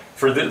point.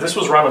 This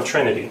was run on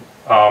Trinity,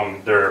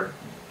 their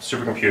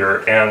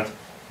supercomputer, and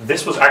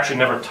this was actually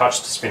never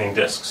touched spinning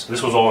disks.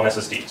 This was all on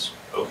SSDs.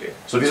 Okay.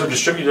 So these are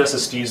distributed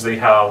SSDs. They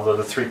have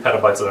the 3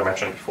 petabytes that I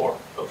mentioned before.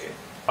 Okay.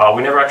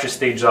 We never actually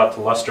staged out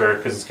to Lustre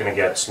because it's going to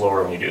get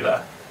slower when you do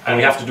that, and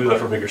we have to do that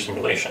for bigger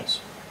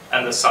simulations.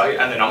 And the size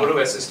and the number of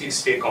SSDs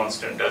stay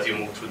constant as you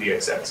move through the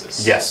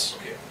x-axis. Yes.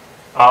 Okay.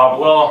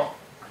 Well,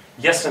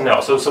 yes and no.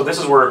 So this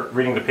is where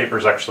reading the paper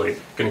is actually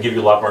going to give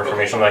you a lot more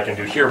information than I can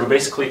do here. But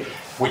basically,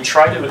 we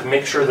try to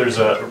make sure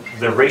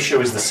the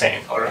ratio is the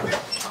same. All right.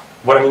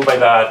 What I mean by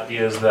that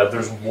is that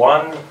there's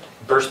one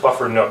burst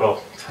buffer node,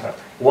 well,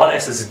 one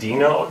SSD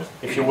node,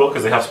 if you will,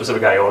 because they have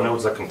specific I/O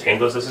nodes that contain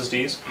those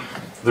SSDs.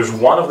 There's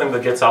one of them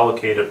that gets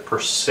allocated per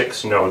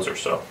 6 nodes or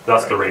so.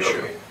 That's the ratio.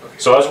 Okay.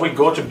 So as we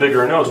go to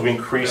bigger nodes, we That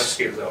increase.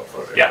 scales out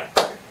for it. Yeah.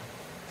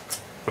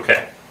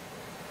 Okay.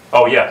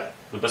 Oh yeah.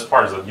 The best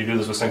part is that you do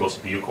this with single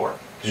CPU core,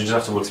 because you just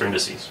have to look through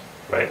indices,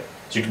 right?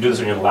 So you can do this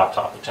on your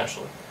laptop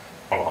potentially.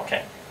 Oh, well,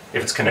 okay.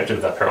 If it's connected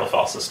to that parallel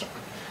file system.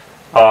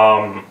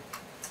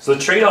 So the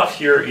trade-off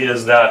here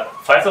is that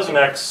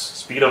 5000x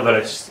speed up that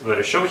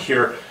I show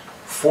here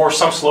for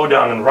some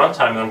slowdown in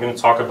runtime, and I'm going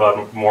to talk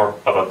about more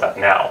about that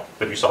now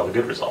that you saw the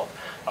good result,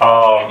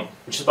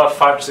 which is about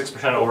 5 to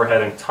 6%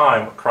 overhead in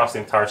time across the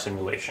entire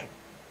simulation.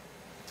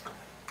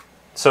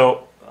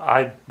 So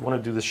I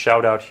want to do this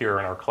shout out here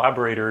on our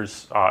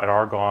collaborators at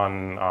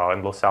Argonne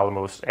and Los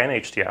Alamos and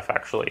HTF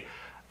actually.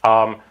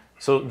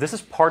 So this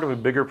is part of a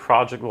bigger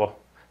project. Well,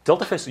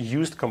 DeltaFS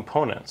used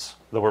components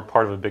that were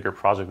part of a bigger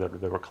project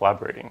that they were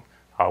collaborating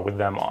with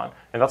them on.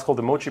 And that's called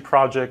the Mochi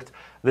project.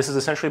 This is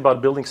essentially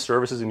about building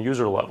services in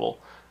user level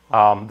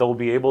that will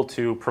be able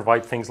to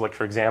provide things like,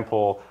 for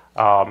example,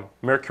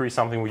 Mercury is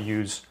something we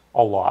use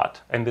a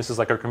lot. And this is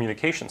like our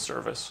communication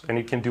service. And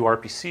it can do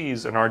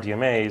RPCs and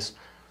RDMAs,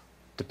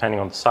 depending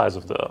on the size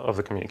of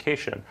the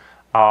communication,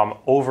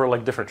 over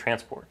like different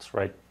transports,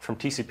 right? From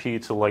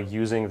TCP to like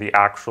using the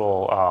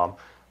actual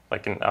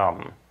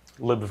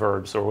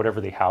libverbs or whatever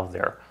they have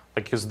there.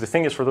 Like, because the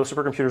thing is, for those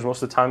supercomputers,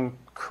 most of the time,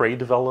 Cray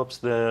develops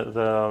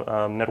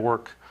the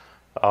network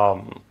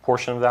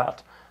portion of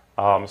that,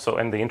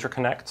 and the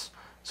interconnects.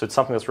 So it's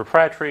something that's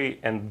proprietary,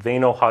 and they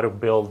know how to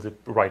build the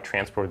right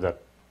transport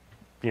that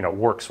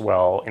works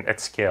well and at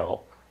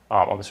scale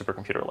on the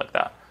supercomputer like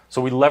that.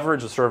 So we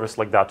leverage a service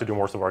like that to do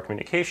most of our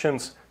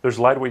communications. There's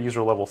lightweight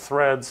user level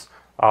threads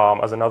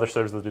as another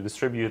service that they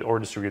distribute or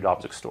distributed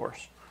object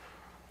stores.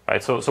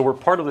 Right, so we're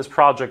part of this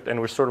project, and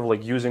we're sort of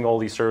like using all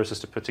these services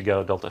to put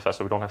together DeltaFS,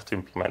 so we don't have to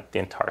implement the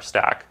entire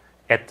stack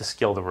at the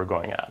scale that we're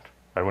going at.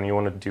 Right, when you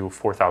want to do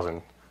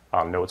 4,000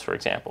 nodes, for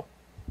example.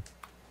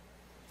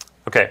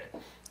 Okay,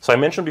 so I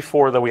mentioned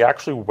before that we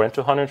actually went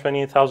to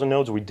 128,000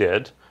 nodes. We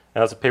did,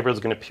 and that's a paper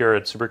that's going to appear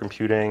at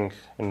Supercomputing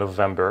in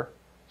November.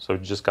 So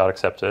it just got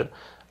accepted.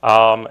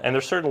 And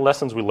there's certain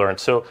lessons we learned.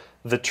 So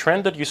the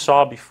trend that you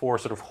saw before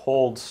sort of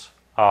holds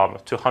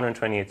to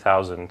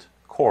 128,000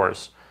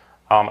 cores.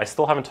 I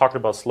still haven't talked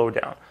about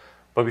slowdown.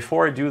 But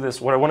before I do this,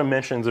 what I want to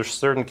mention is there's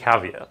certain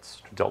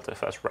caveats to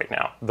DeltaFS right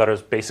now that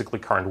is basically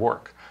current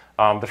work.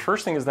 The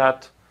first thing is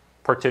that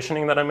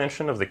partitioning that I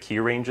mentioned of the key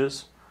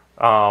ranges.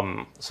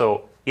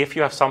 So if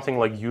you have something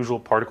like usual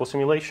particle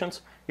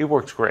simulations, it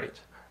works great.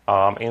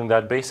 In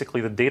that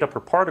basically the data per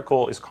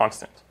particle is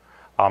constant.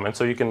 And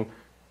so you can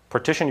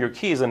partition your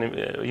keys, and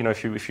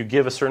if you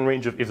give a certain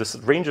range of, if this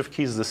range of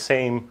keys is the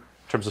same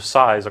in terms of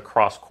size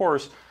across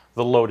cores,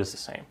 the load is the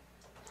same.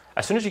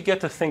 As soon as you get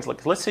to things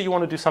like, let's say you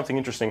want to do something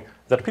interesting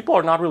that people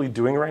are not really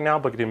doing right now,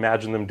 but could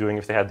imagine them doing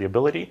if they had the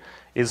ability,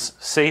 is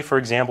say, for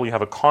example, you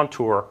have a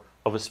contour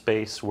of a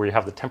space where you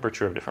have the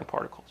temperature of different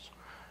particles.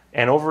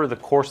 And over the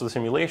course of the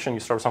simulation,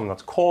 you start with something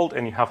that's cold,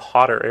 and you have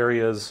hotter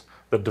areas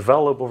that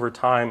develop over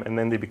time, and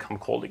then they become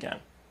cold again.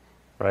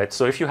 Right?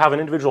 So if you have an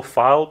individual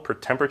file per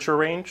temperature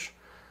range,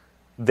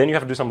 then you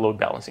have to do some load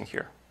balancing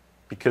here,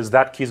 because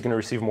that key is going to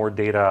receive more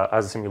data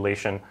as the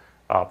simulation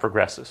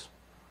progresses.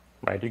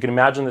 Right? You can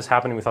imagine this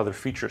happening with other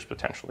features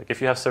potentially. Like if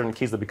you have certain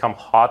keys that become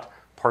hot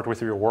partway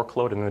through your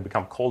workload and then they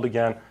become cold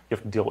again, you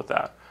have to deal with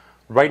that.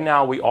 Right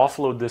now, we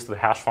offload this to the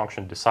hash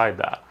function to decide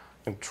that.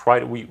 And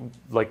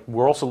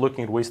we're also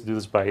looking at ways to do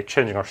this by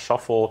changing our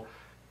shuffle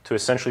to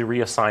essentially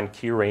reassign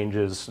key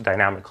ranges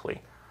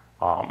dynamically.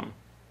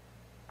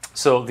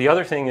 So the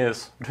other thing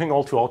is doing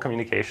all-to-all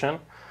communication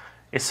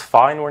is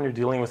fine when you're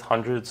dealing with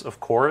hundreds of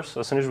cores.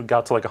 As soon as we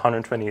got to like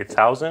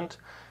 128,000,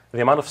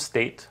 the amount of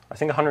state, I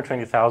think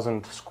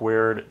 120,000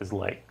 squared is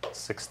like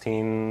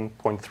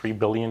 16.3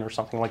 billion or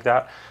something like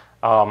that.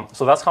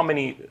 So that's how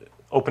many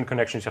open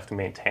connections you have to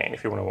maintain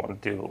if you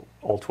want to do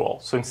all-to-all.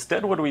 So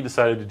instead what we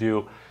decided to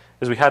do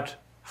is we had,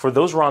 for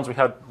those runs, we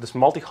had this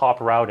multi-hop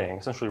routing,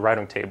 essentially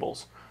routing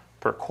tables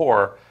per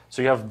core.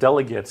 So you have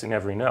delegates in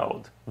every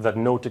node that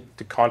know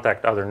to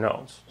contact other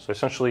nodes. So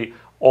essentially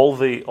all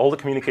the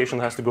communication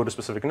that has to go to a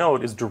specific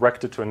node is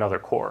directed to another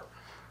core.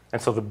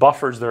 And so the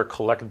buffers there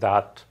collect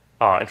that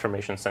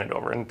information and send it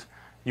over. And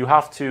you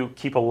have to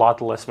keep a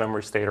lot less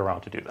memory state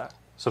around to do that.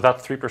 So that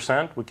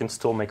 3%, we can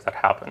still make that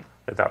happen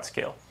at that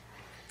scale.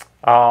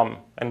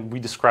 And we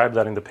described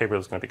that in the paper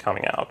that's going to be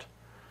coming out.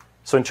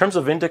 So in terms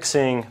of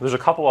indexing, there's a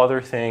couple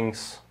other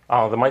things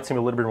that might seem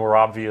a little bit more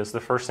obvious. The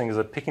first thing is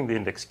that picking the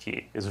index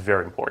key is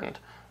very important.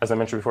 As I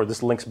mentioned before,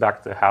 this links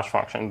back to the hash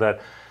function,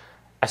 that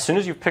as soon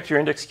as you've picked your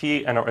index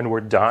key and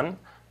we're done,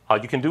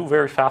 you can do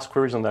very fast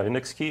queries on that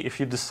index key. If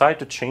you decide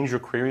to change your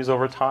queries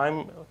over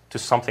time to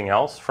something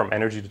else, from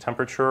energy to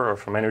temperature or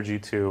from energy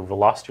to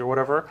velocity or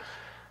whatever,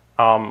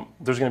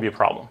 there's going to be a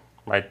problem,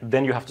 right?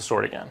 Then you have to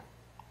sort again.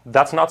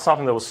 That's not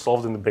something that was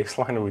solved in the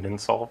baseline and we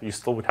didn't solve. You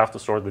still would have to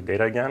sort the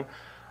data again.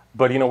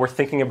 But we're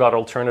thinking about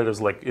alternatives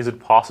like, is it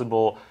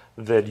possible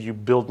that you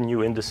build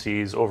new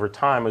indices over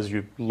time as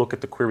you look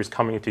at the queries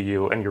coming to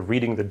you and you're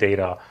reading the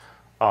data?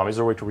 Is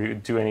there a way to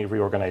do any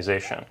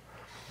reorganization?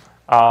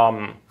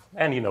 And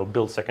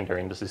build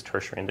secondary indices,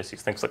 tertiary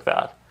indices, things like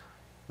that.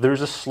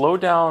 There's a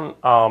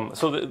slowdown.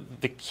 So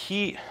the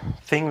key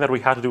thing that we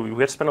had to do, we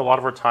had to spend a lot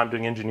of our time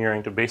doing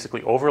engineering to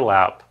basically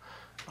overlap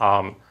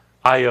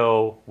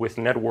I/O with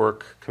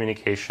network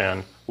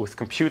communication with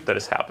compute that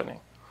is happening,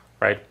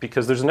 right?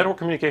 Because there's a network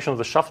communication with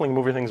the shuffling,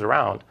 moving things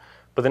around.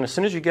 But then as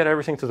soon as you get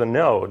everything to the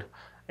node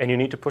and you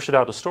need to push it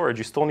out to storage,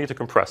 you still need to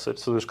compress it.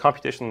 So there's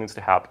computation that needs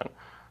to happen.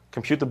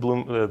 Compute the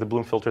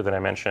Bloom filter that I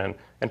mentioned,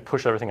 and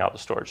push everything out to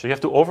storage. So you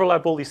have to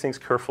overlap all these things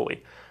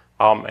carefully.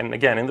 And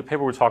again, in the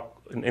paper we talk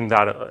in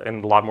that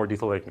in a lot more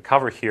detail than I can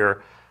cover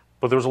here,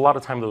 but there was a lot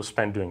of time that was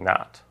spent doing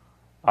that.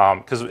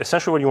 Because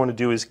essentially what you want to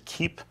do is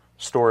keep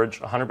storage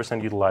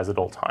 100% utilized at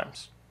all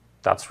times.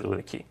 That's really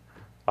the key.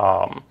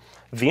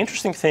 The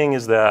interesting thing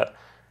is that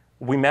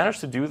we managed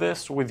to do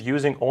this with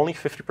using only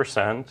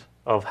 50%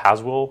 of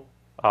Haswell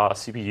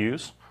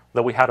CPUs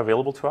that we had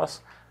available to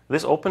us.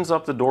 This opens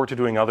up the door to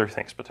doing other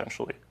things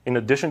potentially. In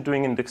addition to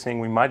doing indexing,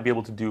 we might be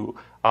able to do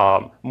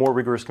more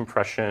rigorous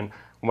compression.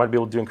 We might be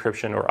able to do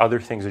encryption or other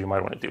things that you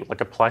might want to do,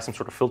 like apply some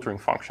sort of filtering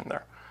function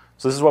there.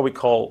 So this is what we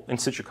call in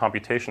situ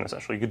computation,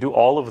 essentially. You could do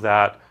all of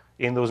that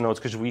in those nodes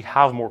because we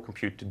have more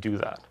compute to do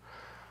that.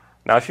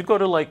 Now, if you go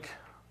to like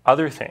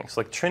other things,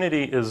 like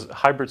Trinity is a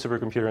hybrid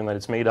supercomputer in that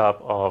it's made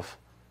up of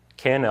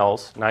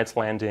KNLs, Knights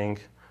Landing,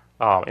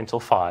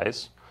 Intel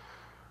Phi's.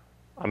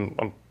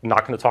 I'm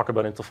not going to talk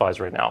about Intel Phi's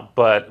right now,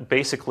 but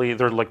basically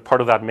they're like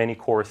part of that many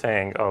core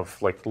thing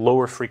of like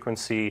lower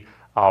frequency.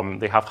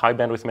 They have high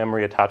bandwidth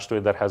memory attached to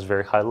it that has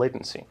very high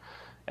latency.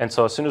 And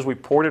so as soon as we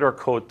ported our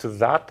code to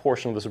that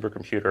portion of the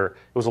supercomputer, it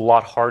was a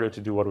lot harder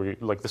to do what we,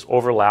 like this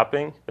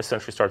overlapping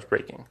essentially starts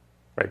breaking,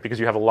 right? Because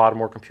you have a lot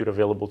more compute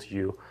available to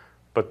you,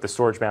 but the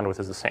storage bandwidth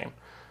is the same.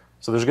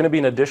 So there's going to be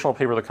an additional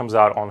paper that comes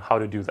out on how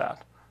to do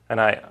that. And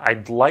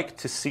I'd like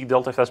to see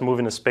DeltaFS move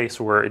in a space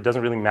where it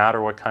doesn't really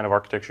matter what kind of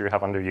architecture you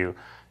have under you.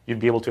 You'd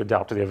be able to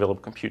adapt to the available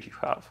compute you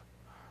have.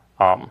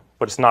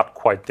 But it's not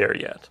quite there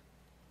yet.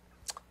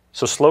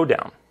 So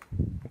slowdown.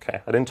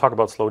 Okay, I didn't talk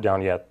about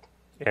slowdown yet.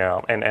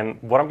 And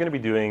what I'm going to be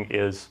doing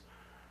is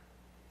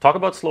talk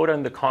about slowdown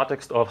in the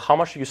context of how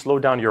much you slow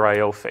down your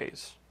I/O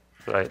phase,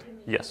 right?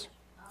 Yes?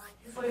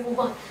 Before you move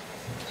on,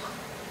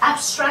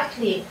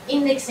 abstractly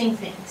indexing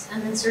things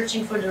and then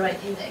searching for the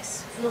right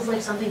index feels like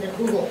something that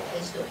Google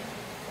is doing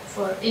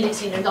for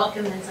indexing their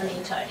documents on the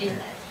entire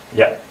internet.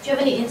 Yeah. Do you have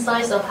any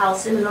insights of how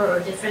similar or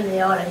different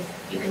they are, and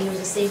if you can use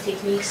the same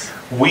techniques?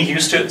 We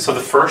used to, so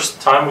the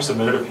first time we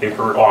submitted a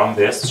paper on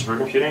this,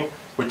 supercomputing,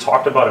 we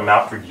talked about a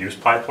map reduce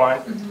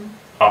pipeline,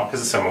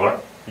 because it's similar.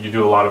 You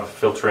do a lot of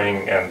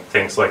filtering and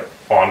things like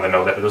on the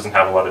node that it doesn't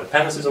have a lot of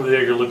dependencies on the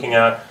data you're looking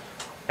at.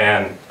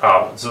 And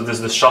so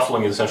this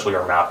shuffling is essentially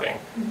our mapping.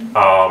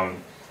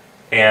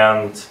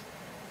 And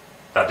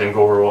that didn't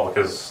go over well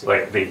because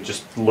like they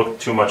just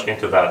looked too much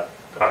into that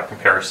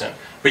comparison.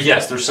 But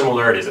yes, there's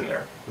similarities in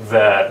there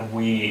that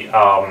we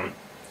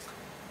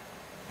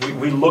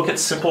look at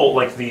simple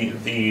like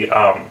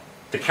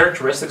the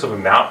characteristics of a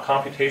map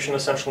computation,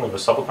 essentially, of a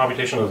subtle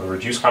computation, of a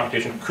reduced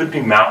computation, could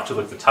be mapped to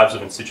like the types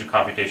of in situ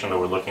computation that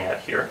we're looking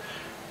at here.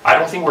 I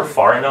don't think we're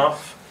far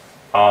enough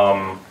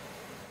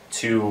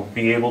to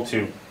be able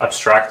to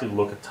abstractly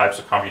look at types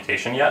of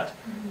computation yet.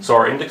 So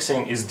our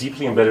indexing is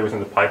deeply embedded within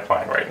the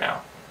pipeline right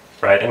now,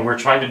 right? And we're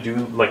trying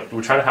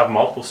to have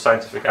multiple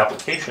scientific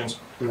applications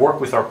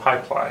work with our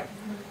pipeline.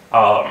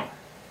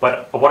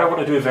 But what I want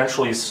to do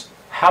eventually is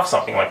have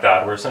something like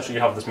that, where essentially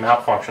you have this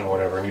map function or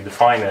whatever, and you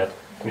define it,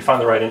 and you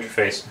find the right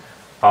interface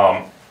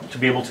to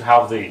be able to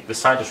have the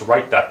scientists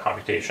write that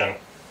computation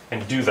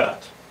and do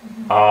that.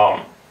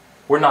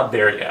 We're not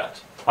there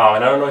yet.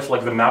 And I don't know if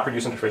like the map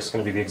reduce interface is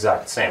going to be the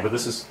exact same, but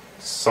this is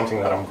something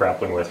that I'm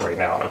grappling with right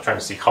now, and I'm trying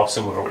to see how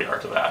similar we are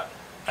to that.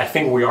 I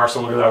think we are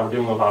similar to that. We're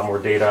doing a lot more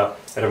data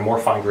at a more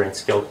fine-grained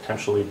scale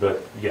potentially,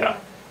 but yeah.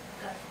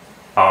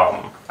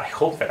 I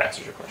hope that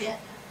answers your question.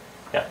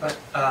 Yeah. But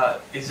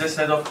is the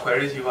set of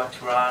queries you want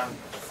to run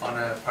on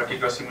a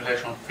particular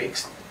simulation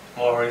fixed,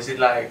 or is it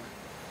like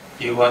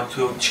you want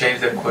to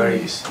change the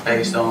queries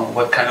based on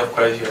what kind of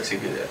queries you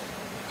executed?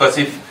 Because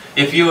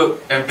if you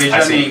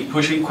envision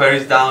pushing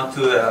queries down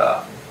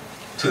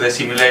to the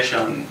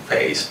simulation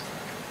phase,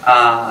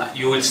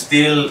 you will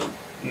still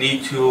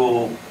need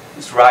to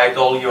write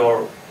all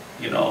your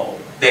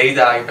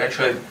data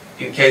eventually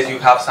in case you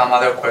have some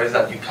other queries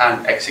that you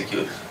can't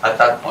execute at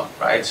that point,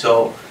 right?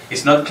 So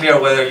it's not clear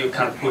whether you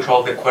can push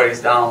all the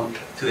queries down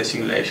to the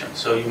simulation.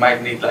 So you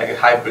might need like a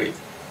hybrid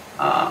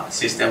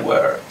system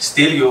where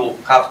still you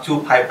have two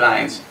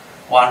pipelines,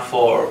 one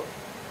for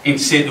in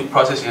situ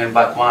processing,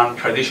 but one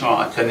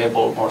traditional to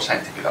enable more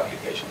scientific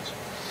applications.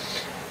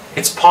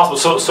 It's possible.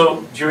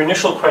 So your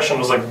initial question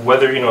was like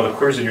whether the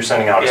queries that you're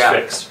sending out is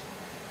fixed.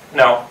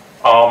 No.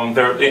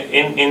 They're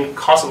in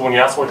concept, when you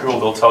ask more people,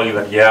 they'll tell you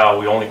that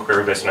we only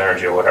query based on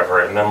energy or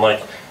whatever, and then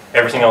like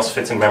everything else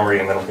fits in memory,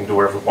 and then we can do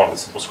whatever we want with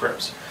simple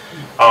scripts.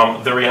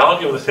 The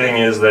reality of the thing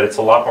is that it's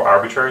a lot more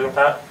arbitrary than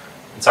that.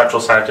 It's actual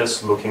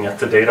scientists looking at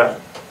the data.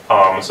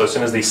 So as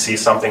soon as they see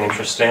something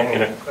interesting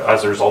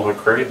as a result of a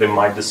query, they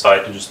might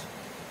decide to just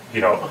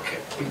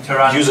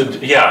use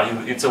it.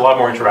 Yeah, it's a lot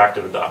more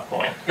interactive at that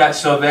point. Yeah.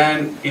 So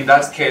then, in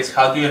that case,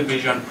 how do you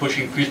envision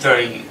pushing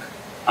filtering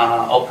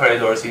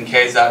operators in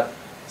case that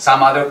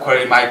some other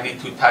query might need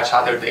to touch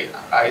other data,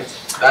 right?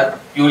 That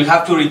you will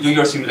have to redo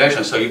your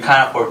simulation, so you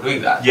can't afford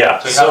doing that. Yeah.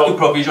 So you have to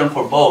provision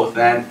for both.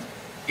 Then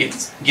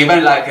it's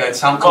given like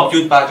some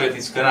compute budget,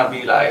 it's gonna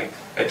be like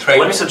a trade.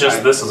 Let me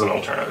suggest this as an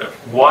alternative.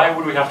 Why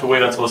would we have to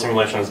wait until the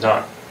simulation is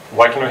done?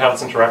 Why can't we have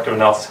this interactive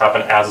analysis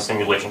happen as the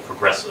simulation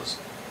progresses?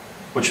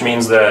 Which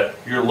means that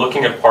you're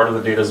looking at part of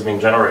the data that's being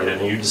generated,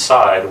 and you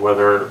decide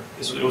whether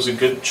it was a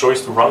good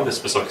choice to run this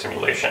specific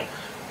simulation,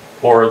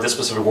 or this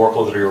specific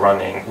workload that you're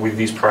running with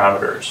these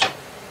parameters,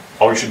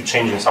 or you should be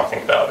changing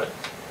something about it.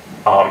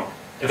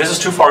 This is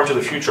too far into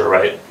the future,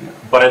 right?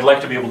 But I'd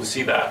like to be able to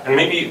see that. And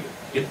maybe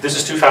this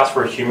is too fast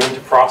for a human to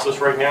process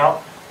right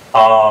now,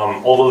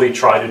 although they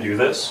try to do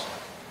this.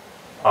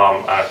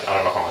 I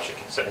don't know how much I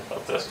can say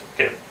about this.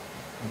 Okay,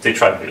 they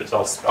try to do this.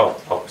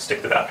 I'll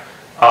stick to that.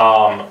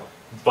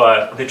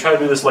 But they try to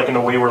do this like in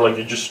a way where like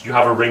you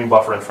have a ring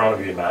buffer in front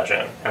of you,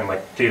 imagine, and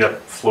like data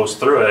flows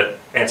through it,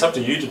 and it's up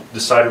to you to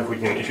decide if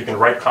you can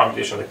write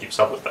computation that keeps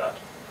up with that.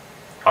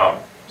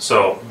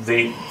 So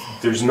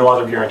there's no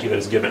other guarantee that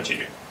is given to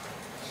you.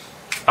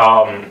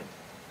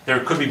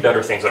 There could be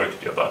better things that we could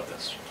do about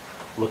this,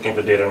 looking at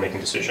the data and making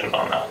decisions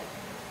on that.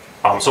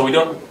 So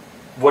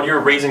what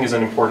you're raising is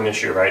an important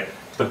issue, right?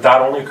 But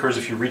that only occurs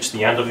if you reach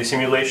the end of the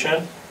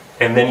simulation,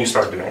 and then you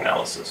start doing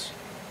analysis.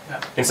 Yeah.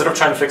 Instead of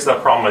trying to fix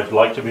that problem, I'd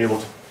like to be able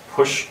to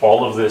push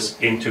all of this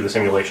into the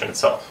simulation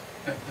itself.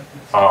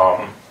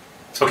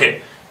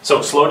 Okay,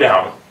 so slow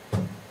down.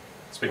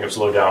 Speaking of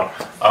slow down,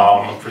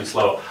 I'm pretty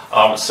slow.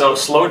 So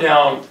slow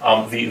down,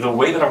 the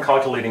way that I'm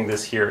calculating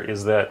this here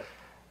is that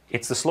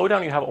it's the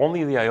slowdown you have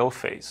only in the I/O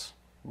phase,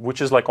 which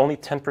is like only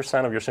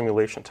 10% of your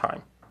simulation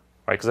time,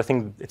 right? Because I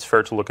think it's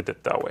fair to look at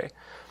it that way.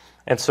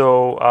 And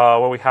so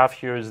what we have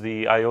here is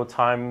the I/O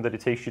time that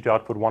it takes you to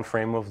output one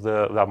frame of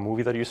that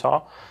movie that you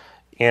saw.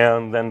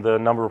 And then the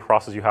number of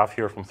processes you have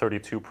here from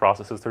 32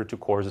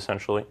 cores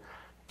essentially,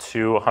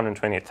 to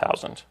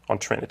 128,000 on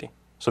Trinity.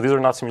 So these are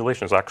not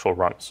simulations, actual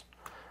runs.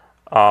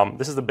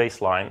 This is the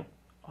baseline.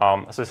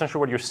 So essentially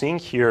what you're seeing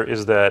here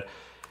is that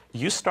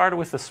you start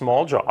with a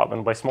small job,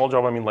 and by small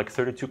job I mean like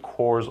 32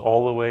 cores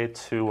all the way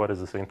to,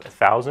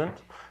 1,000.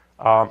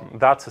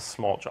 That's a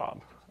small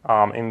job,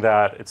 in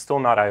that it's still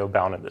not I/O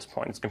bound at this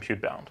point, it's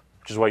compute bound,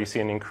 which is why you see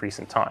an increase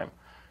in time.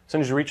 As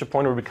soon as you reach a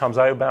point where it becomes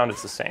I/O bound,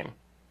 it's the same.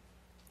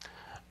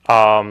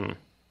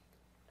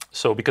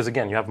 So because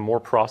again, you have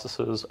more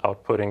processes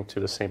outputting to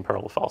the same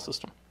parallel file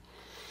system.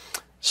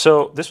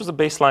 So this was the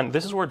baseline.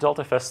 This is where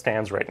delta FS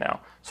stands right now.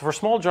 So for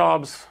small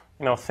jobs,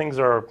 things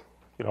are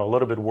a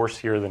little bit worse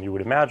here than you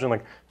would imagine,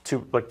 like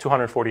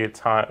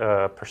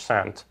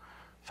 248%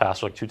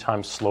 faster, like 2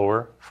 times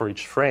slower for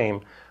each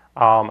frame.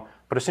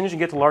 But as soon as you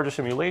get to larger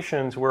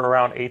simulations, we're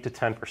around 8 to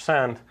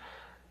 10%.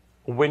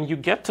 When you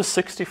get to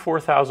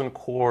 64,000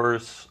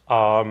 cores,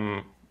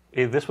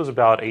 this was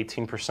about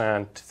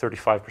 18% to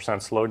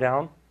 35%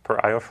 slowdown per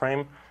I/O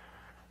frame.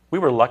 We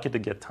were lucky to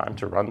get time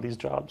to run these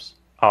jobs.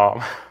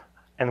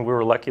 And we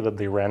were lucky that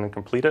they ran and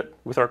completed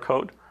with our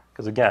code.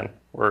 Because again,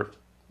 we're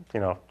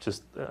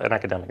just an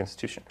academic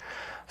institution.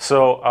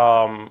 So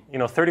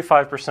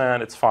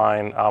 35%, it's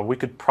fine. We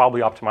could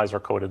probably optimize our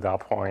code at that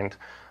point.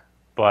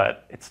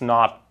 But it's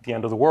not the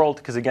end of the world,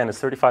 because again,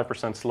 it's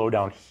 35%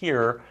 slowdown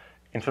here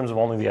in terms of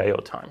only the I/O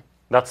time.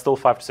 That's still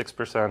 5 to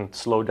 6%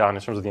 slowdown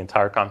in terms of the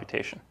entire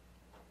computation.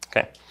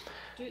 Okay.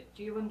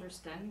 Do you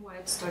understand why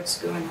it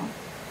starts going on?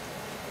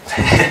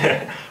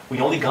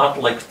 We only got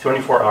like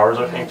 24 hours,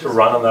 I think, to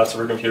run on that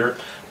supercomputer.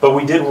 But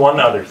we did one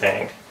other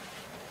thing.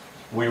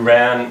 we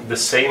ran the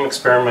same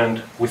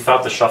experiment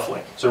without the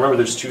shuffling. So remember,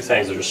 there's two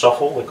things. There's a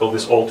shuffle, like all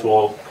this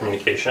all-to-all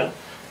communication,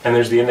 and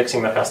there's the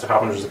indexing that has to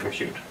happen, which is the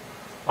compute.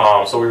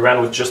 So we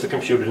ran with just the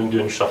compute and didn't do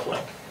any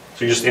shuffling.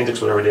 So you just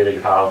index whatever data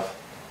you have.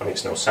 That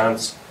makes no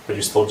sense, but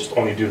you still just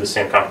only do the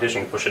same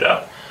computation and push it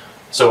out.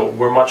 So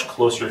we're much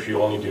closer if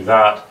you only do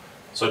that.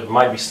 So it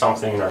might be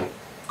something in our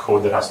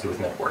code that has to do with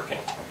networking.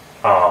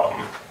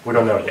 We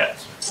don't know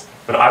yet.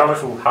 But I don't know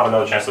if we'll have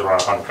another chance to run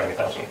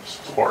 120,000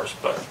 cores.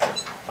 But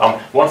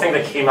one thing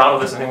that came out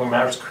of this, I think we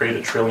managed to create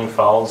 1 trillion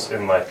files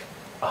in like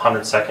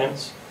 100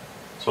 seconds.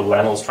 So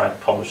Lionel's trying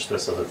to publish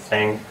this as a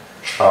thing,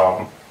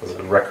 as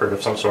a record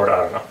of some sort, I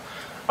don't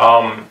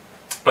know.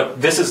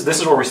 But this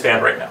is where we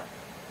stand right now.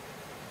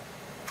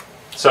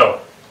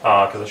 So,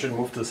 because I should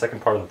move to the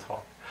second part of the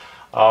talk.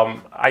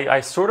 I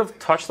sort of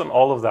touched on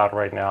all of that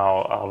right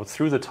now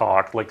through the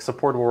talk, like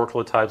supportable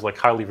workload types, like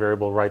highly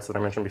variable writes that I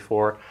mentioned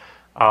before.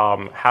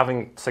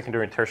 Having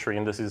secondary and tertiary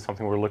indices is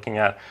something we're looking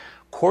at.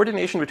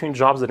 Coordination between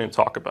jobs I didn't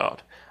talk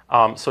about.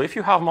 So if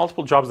you have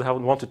multiple jobs that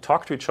want to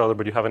talk to each other,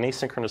 but you have an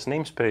asynchronous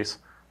namespace,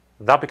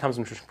 that becomes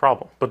an interesting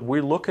problem. But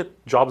we look at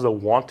jobs that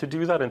want to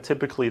do that, and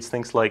typically it's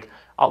things like,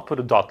 I'll put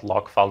a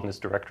 .log file in this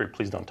directory,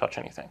 please don't touch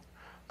anything.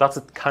 That's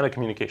the kind of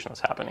communication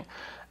that's happening.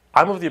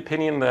 I'm of the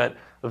opinion that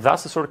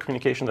that's the sort of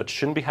communication that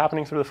shouldn't be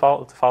happening through the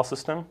file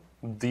system.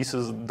 This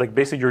is like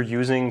basically you're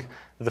using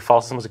the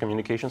file system as a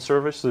communication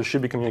service, so there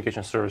should be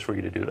communication service for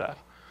you to do that.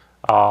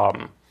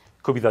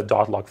 Could be that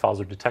 .log files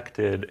are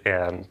detected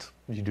and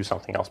you do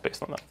something else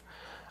based on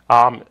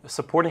that.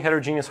 Supporting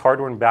heterogeneous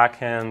hardware and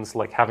backends,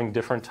 like having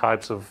different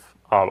types of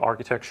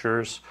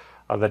architectures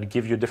that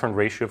give you a different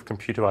ratio of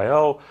compute to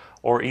I/O,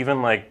 or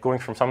even like going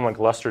from something like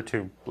Lustre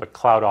to like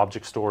cloud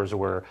object stores,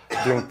 where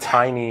doing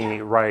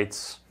tiny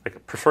writes,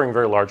 like preferring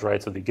very large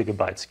writes at the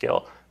gigabyte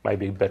scale, might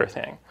be a better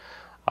thing.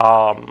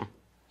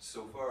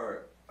 So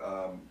far,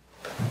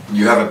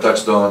 you haven't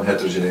touched on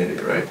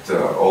heterogeneity, right?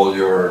 All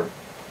your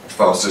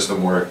file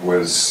system work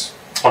was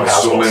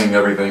assuming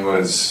everything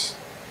was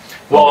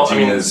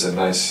homogeneous and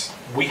nice.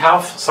 We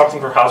have something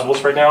for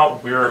Haswell's right now.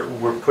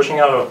 We're pushing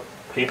out a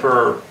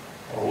paper.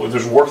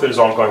 There's work that is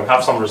ongoing. We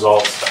have some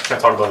results. I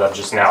can't talk about that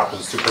just now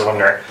because it's too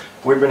preliminary.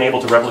 We've been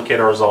able to replicate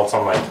our results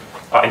on like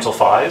Intel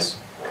PHYs.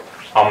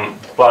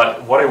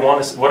 But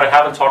what I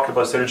haven't talked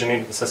about is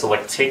heterogeneity in the sense of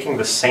like taking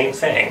the same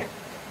thing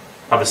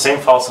on the same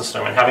file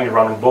system and having it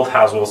run in both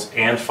Haswell's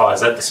and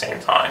PHYs at the same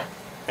time,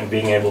 and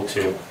being able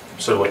to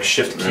sort of like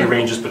shift key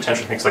ranges,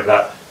 potential things like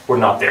that. We're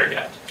not there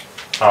yet.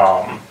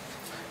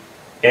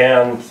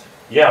 And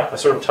yeah, I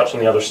sort of touched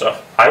on the other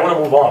stuff. I want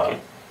to move on,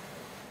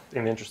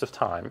 in the interest of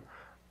time,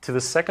 to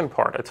the second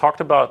part. I talked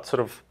about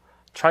sort of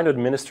trying to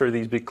administer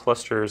these big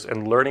clusters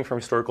and learning from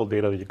historical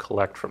data that you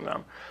collect from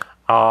them.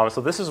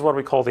 So this is what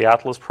we call the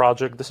Atlas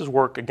project. This is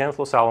work, again, with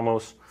Los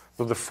Alamos.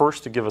 They're the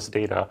first to give us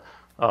data,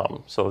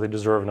 so they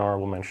deserve an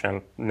honorable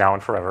mention now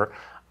and forever.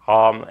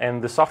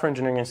 And the Software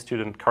Engineering Institute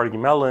in Carnegie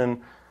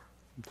Mellon,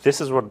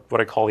 this is what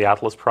I call the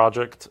Atlas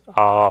project.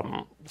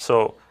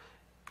 So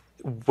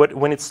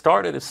when it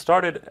started,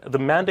 the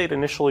mandate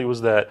initially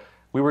was that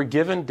we were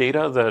given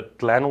data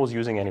that LAN was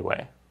using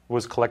anyway,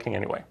 was collecting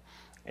anyway.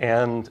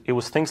 And it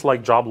was things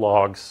like job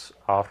logs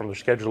from their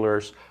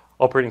schedulers,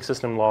 operating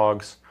system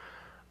logs,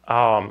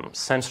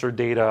 sensor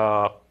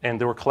data,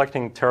 and they were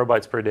collecting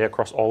terabytes per day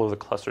across all of the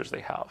clusters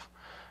they have.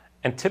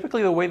 And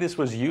typically the way this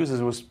was used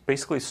is it was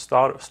basically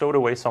stowed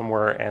away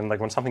somewhere, and like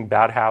when something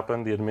bad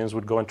happened, the admins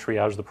would go and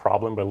triage the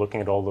problem by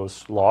looking at all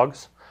those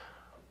logs.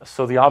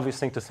 So the obvious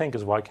thing to think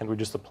is, why can't we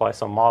just apply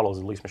some models,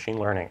 at least machine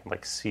learning,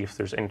 like see if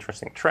there's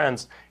interesting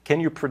trends? Can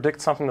you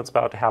predict something that's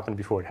about to happen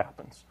before it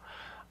happens?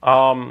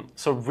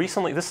 So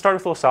recently, this started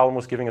with Los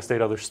Alamos giving us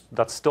data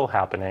that's still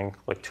happening.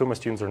 Like 2 of my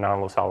students are now in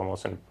Los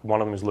Alamos, and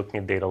one of them is looking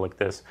at data like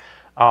this.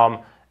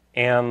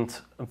 And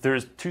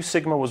there's 2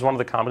 Sigma was one of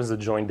the companies that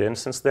joined in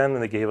since then,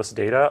 and they gave us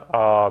data.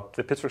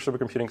 The Pittsburgh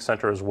Supercomputing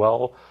Center as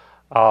well.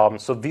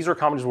 So these are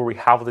companies where we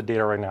have the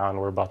data right now, and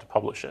we're about to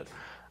publish it.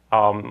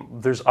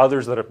 There's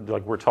others that are,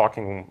 like we're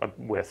talking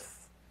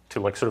with to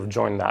like sort of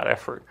join that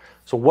effort.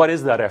 So what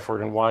is that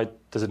effort, and why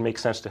does it make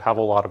sense to have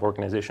a lot of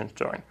organizations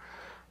join?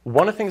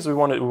 One of the things we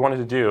wanted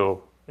to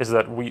do is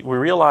that we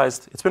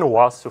realized it's been a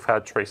while since we've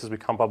had traces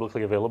become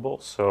publicly available.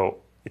 So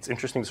it's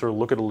interesting to sort of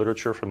look at the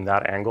literature from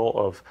that angle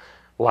of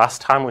last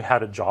time we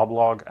had a job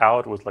log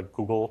out was like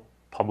Google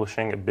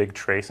publishing a big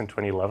trace in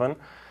 2011.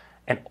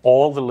 And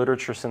all the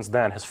literature since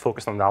then has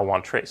focused on that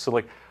one trace. So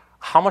like,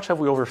 how much have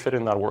we overfitted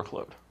in that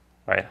workload,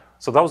 right?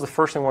 So that was the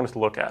first thing we wanted to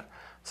look at.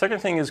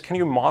 Second thing is, can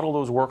you model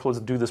those workloads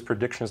to do these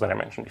predictions that I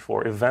mentioned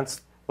before?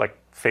 Events like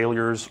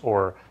failures,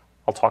 or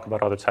I'll talk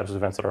about other types of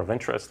events that are of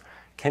interest.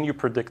 Can you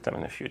predict them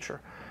in the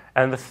future?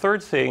 And the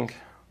third thing,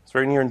 it's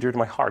very near and dear to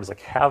my heart, is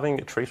like having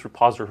a trace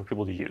repository for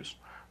people to use,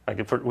 like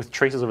with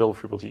traces available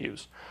for people to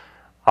use.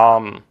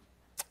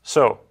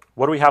 So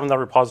what do we have in that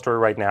repository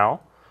right now?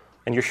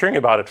 And you're hearing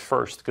about it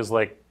first, because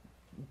like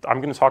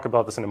I'm going to talk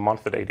about this in a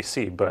month at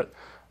ADC, but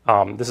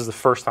this is the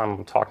first time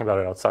I'm talking about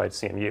it outside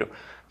CMU.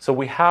 So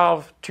we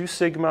have 2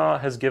 Sigma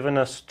has given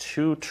us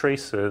 2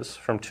 traces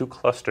from 2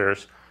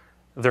 clusters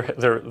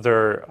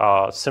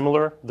They're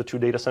similar, the two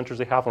data centers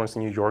they have. One's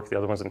in New York, the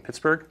other one's in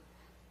Pittsburgh.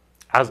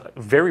 As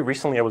very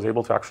recently, I was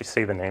able to actually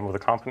say the name of the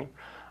company,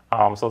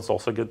 so that's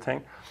also a good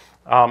thing.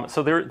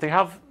 So they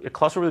have a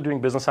cluster where they're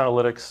doing business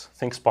analytics,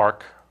 think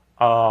Spark,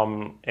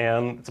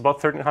 and it's about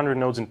 1,300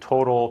 nodes in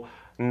total,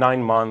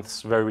 9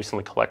 months, very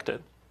recently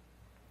collected.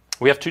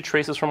 We have two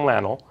traces from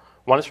Lanel.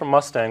 One is from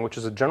Mustang, which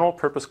is a general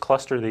purpose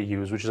cluster they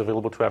use, which is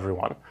available to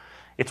everyone.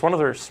 It's one of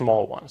their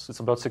small ones. It's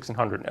about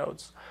 1,600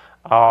 nodes.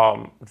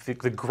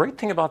 The great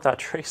thing about that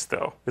trace,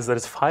 though, is that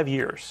it's 5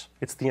 years.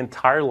 It's the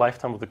entire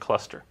lifetime of the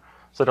cluster.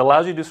 So it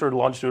allows you to do sort of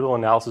longitudinal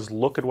analysis,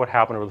 look at what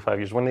happened over the 5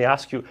 years. When they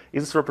ask you,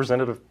 is this a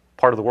representative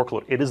part of the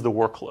workload? It is the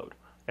workload,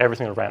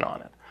 everything that ran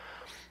on it.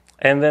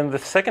 And then the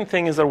second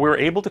thing is that we're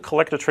able to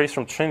collect a trace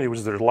from Trinity, which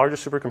is their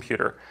largest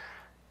supercomputer.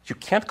 You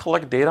can't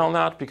collect data on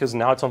that because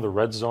now it's on the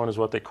red zone is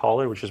what they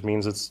call it, which just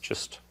means it's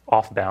just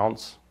off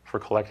bounds for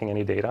collecting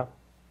any data.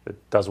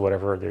 It does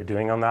whatever they're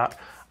doing on that.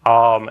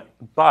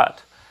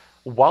 But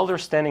while they're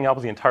standing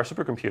up the entire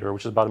supercomputer,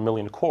 which is about 1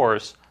 million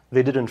cores,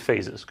 they did it in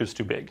phases because it's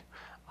too big.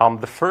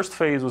 The first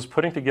phase was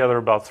putting together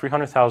about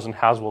 300,000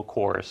 Haswell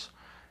cores,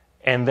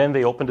 and then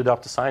they opened it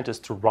up to scientists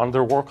to run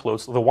their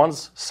workloads. The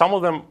ones, some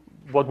of them,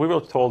 what we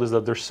were told is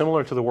that they're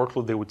similar to the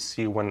workload they would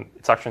see when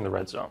it's actually in the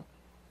red zone.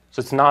 So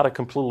it's not a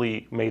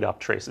completely made-up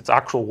trace. It's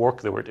actual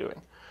work they were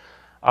doing.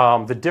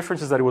 The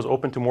difference is that it was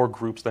open to more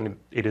groups than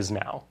it is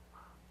now,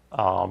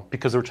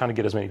 because they were trying to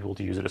get as many people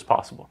to use it as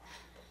possible.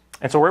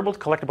 And so we're able to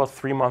collect about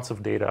 3 months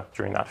of data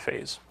during that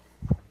phase.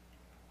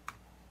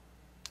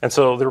 And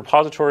so the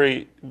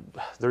repository,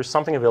 there's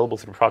something available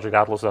through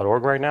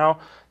projectatlas.org right now.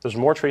 There's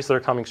more traces that are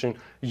coming soon.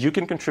 You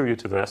can contribute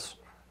to this,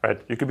 right?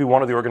 You could be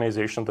one of the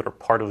organizations that are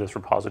part of this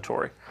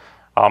repository.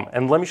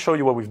 And let me show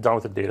you what we've done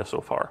with the data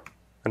so far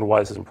and why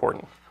this is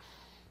important.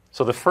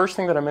 So the first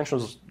thing that I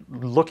mentioned was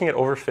looking at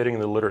overfitting in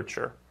the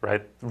literature,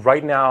 right?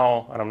 Right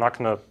now, and I'm not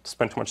going to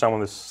spend too much time on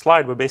this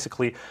slide, but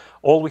basically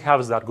all we have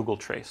is that Google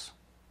trace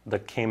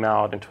that came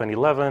out in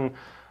 2011.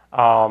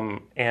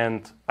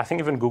 And I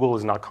think even Google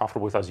is not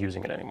comfortable with us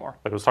using it anymore.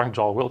 Like I was talking to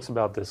Joel Wilkes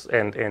about this,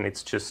 and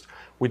it's just,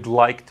 we'd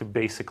like to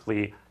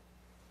basically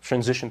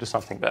transition to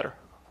something better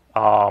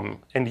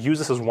and use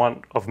this as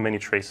one of many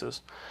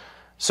traces.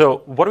 So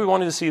what we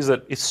wanted to see is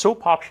that it's so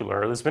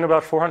popular. There's been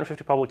about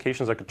 450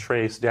 publications I could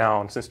trace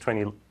down since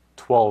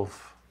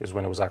 2012 is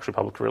when it was actually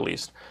publicly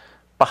released.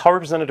 But how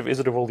representative is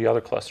it of all the other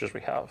clusters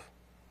we have?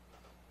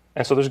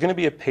 And so there's going to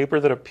be a paper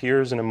that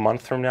appears in a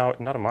month from now,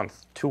 not a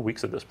month, 2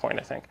 weeks at this point,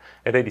 I think,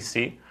 at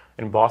ADC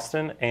in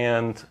Boston.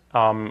 And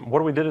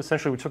what we did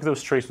essentially, we took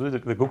those traces, we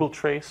did the Google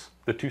trace,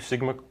 the 2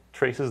 sigma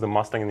traces, the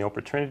Mustang and the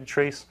Opportunity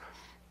trace,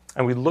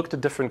 and we looked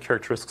at different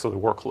characteristics of the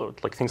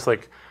workload, like things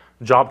like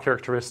job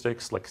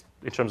characteristics, like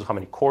in terms of how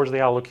many cores they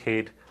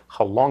allocate,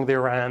 how long they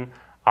ran,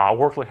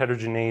 workload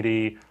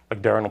heterogeneity,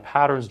 like diurnal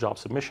patterns, job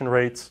submission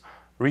rates,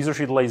 resource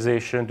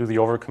utilization, do the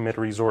overcommit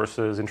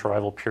resources,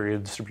 interarrival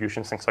period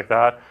distributions, things like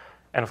that,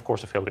 and of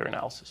course a failure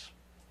analysis.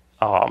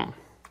 I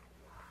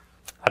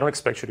don't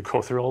expect you to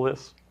go through all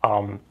this.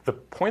 The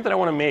point that I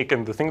want to make,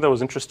 and the thing that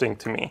was interesting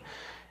to me,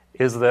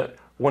 is that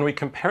when we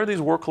compare these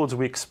workloads,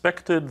 we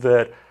expected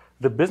that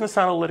the business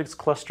analytics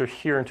cluster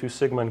here in 2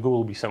 sigma and Google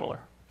will be similar.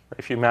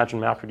 If you imagine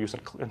MapReduce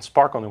and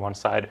Spark on the one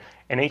side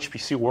and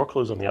HPC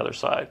workloads on the other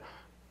side,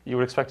 you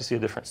would expect to see a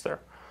difference there.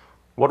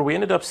 What we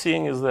ended up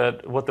seeing is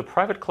that what the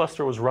private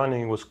cluster was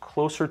running was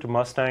closer to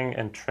Mustang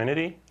and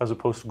Trinity as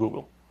opposed to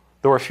Google.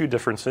 There were a few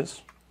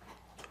differences.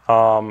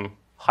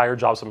 Higher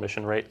job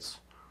submission rates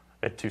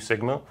at 2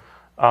 sigma.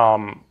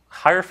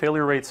 Higher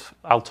failure rates,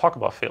 I'll talk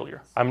about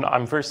failure.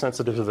 I'm very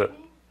sensitive to that.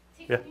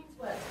 Yeah.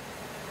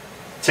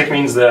 Tick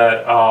means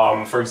that,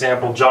 for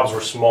example, jobs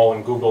were small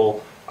in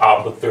Google,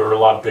 but they were a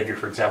lot bigger,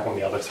 for example, in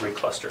the other 3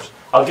 clusters.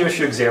 I'll give a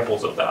few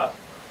examples of that.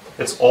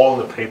 It's all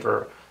in the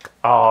paper.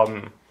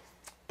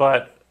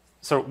 But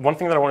so one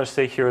thing that I want to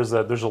say here is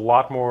that there's a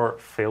lot more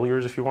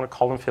failures, if you want to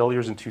call them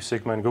failures, in 2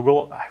 sigma and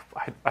Google.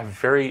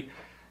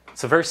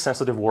 It's a very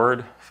sensitive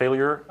word,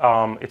 failure.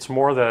 It's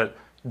more that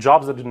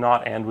jobs that did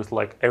not end with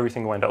like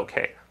everything went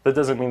okay. That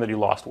doesn't mean that you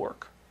lost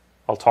work.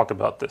 I'll talk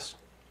about this.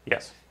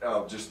 Yes?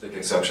 I'll just take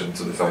exception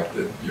to the fact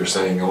that you're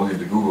saying only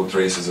the Google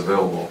trace is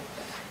available.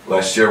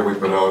 Last year we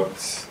put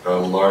out a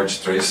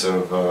large trace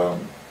of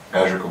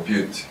Azure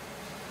Compute.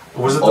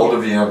 Was it all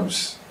the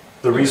VMs?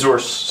 The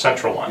Resource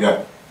Central one?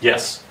 Yeah.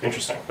 Yes,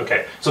 interesting.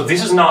 Okay, so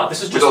this is not,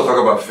 this is just... We don't talk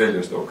about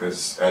failures though,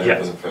 because Azure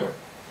doesn't fail.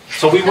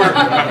 So we were,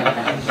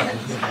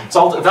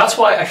 so that's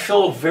why I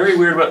feel very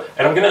weird about,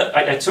 and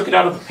I took it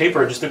out of the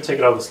paper, I just didn't take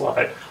it out of the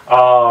slide,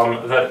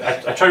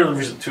 that I try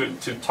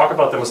to talk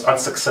about them as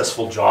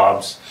unsuccessful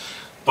jobs,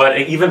 but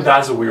even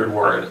that's a weird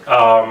word.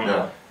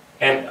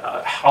 And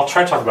I'll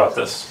try to talk about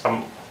this.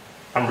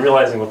 I'm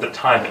realizing what the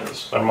time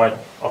is.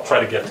 I'll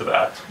try to get to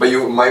that. But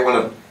you might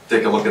want to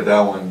take a look at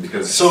that one,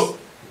 because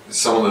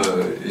some of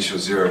the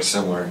issues here are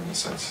similar in a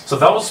sense. So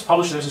that was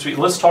published this week.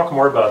 Let's talk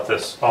more about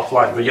this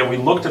offline. But yeah, we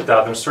looked at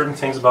that. There's certain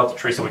things about the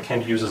trace that we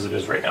can't use as it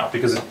is right now,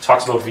 because it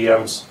talks about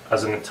VMs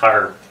as an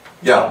entire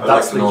Yeah, I'd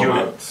That's like to the know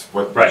unit.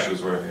 what the Right.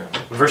 issues were, yeah.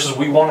 Versus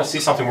we want to see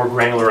something more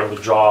granular in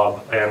the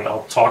job, and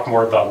I'll talk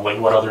more about like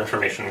what other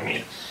information we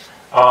need.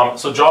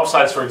 So job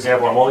size, for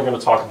example, I'm only going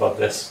to talk about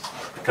this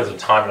because of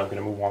time, and I'm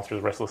going to move on through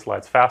the rest of the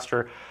slides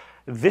faster.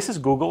 This is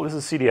Google, this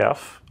is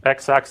CDF.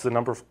 X-axis is the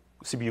number of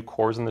CPU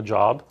cores in the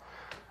job.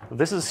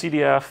 This is a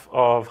CDF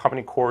of how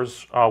many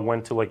cores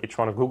went to like each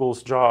one of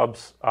Google's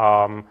jobs.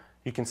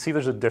 You can see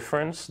there's a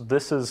difference.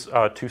 This is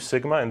 2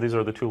 sigma, and these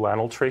are the 2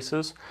 Lanol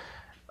traces.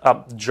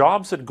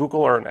 Jobs at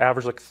Google are on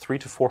average like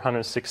 300 to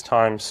 406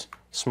 times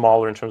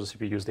smaller in terms of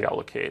CPUs they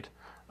allocate.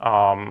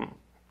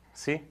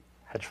 See?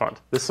 Hedge fund.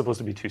 This is supposed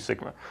to be 2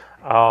 sigma.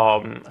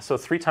 So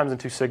 3 times in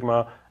 2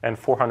 sigma and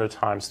 400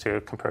 times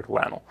to compare to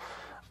Lanol.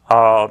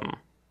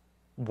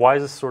 Why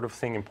is this sort of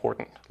thing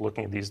important,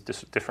 looking at these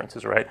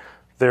differences, right?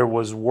 There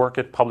was work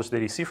at Published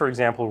ADC, for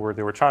example, where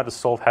they were trying to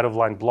solve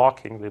head-of-line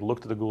blocking. They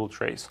looked at the Google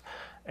trace.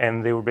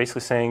 And they were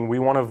basically saying, we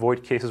want to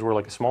avoid cases where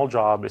like a small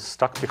job is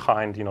stuck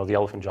behind, you know, the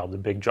elephant job, the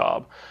big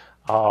job.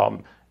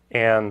 The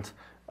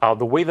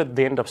way that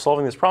they ended up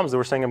solving this problem is they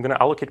were saying, I'm going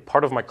to allocate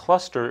part of my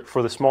cluster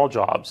for the small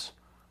jobs,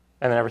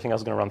 and then everything else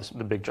is going to run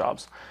the big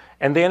jobs.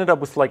 And they ended up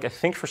with like, I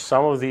think for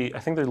some of the, I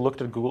think they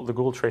looked at the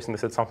Google trace and they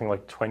said something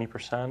like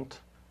 20%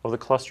 of the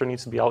cluster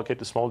needs to be allocated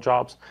to small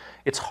jobs.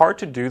 It's hard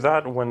to do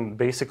that when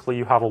basically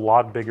you have a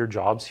lot bigger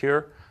jobs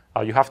here.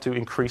 You have to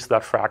increase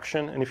that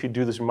fraction, and if you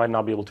do this, you might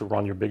not be able to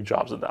run your big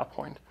jobs at that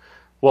point.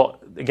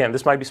 Well, again,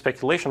 this might be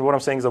speculation. What I'm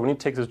saying is that we need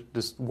to take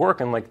this work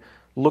and like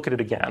look at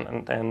it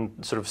again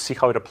and sort of see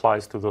how it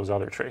applies to those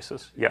other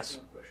traces. Yes?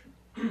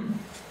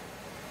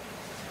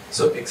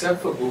 So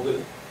except for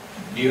Google,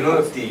 do you know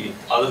if the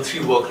other 3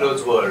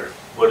 workloads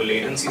were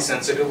latency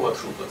sensitive or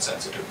throughput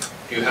sensitive?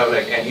 Do you have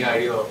like any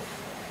idea of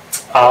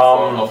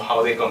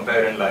how they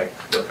compare in like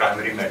the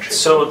primary metrics?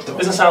 So the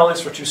business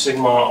analytics for 2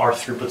 sigma are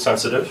throughput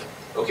sensitive.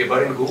 Okay,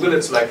 but in Google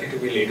it's likely to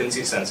be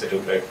latency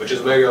sensitive, right? Which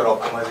is where your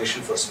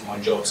optimization for small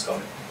jobs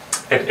come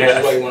in. Which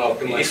is why you want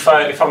to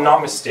optimize. If I'm not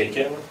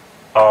mistaken,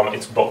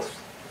 it's both.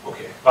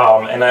 Okay.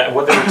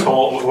 What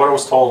I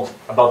was told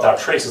about that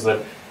trace is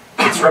that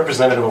it's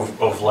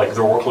representative of like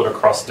the workload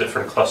across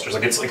different clusters.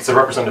 Like it's a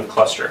representative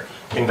cluster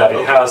in that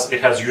it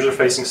has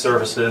user-facing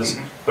services,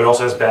 but it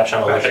also has batch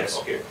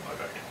analytics. Okay.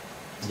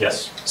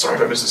 Yes. Sorry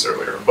if I missed this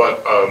earlier,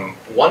 but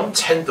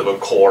 1/10 of a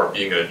core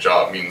being a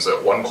job means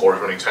that one core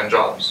is running 10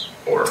 jobs,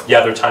 or?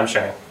 Yeah, they're time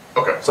sharing.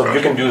 Okay. So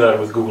you can do that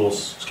with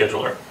Google's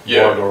scheduler,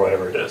 or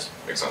whatever it is.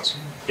 Makes sense.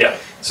 Yeah.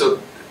 So,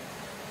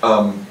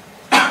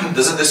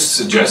 doesn't this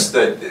suggest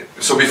that,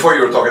 so before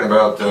you were talking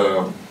about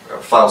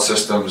file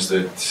systems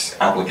that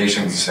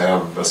applications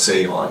have a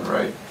say on,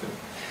 right?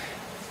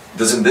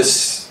 Doesn't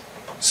this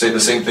say the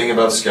same thing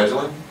about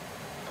scheduling?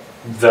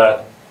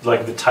 That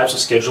like the types of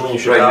scheduling you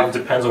should have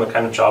depends on the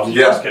kind of jobs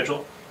you should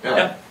schedule.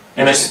 Yeah.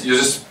 And you're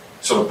just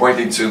sort of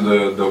pointing to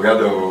the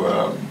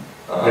Delgado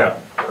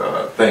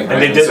thing,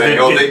 right?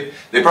 And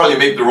they probably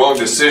make the wrong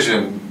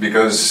decision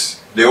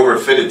because they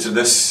overfitted to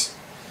this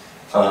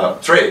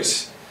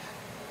trace.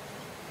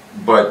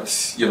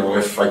 But you know,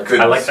 if I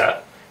could, I like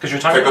that because you're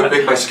talking. If I could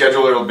pick my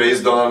scheduler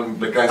based on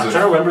the kinds I'm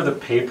trying to remember the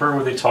paper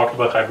where they talked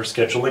about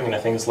hyperscheduling, and I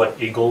think it's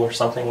like Eagle or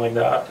something like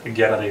that.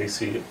 Again, at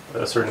ADC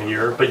a certain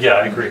year. But yeah,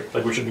 I agree.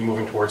 Like we should be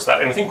moving towards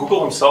that. And I think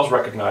Google themselves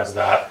recognized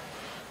that.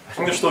 I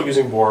think they're still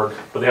using Borg,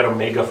 but they had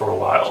Omega for a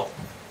while,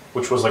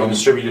 which was like a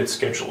distributed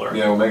scheduler.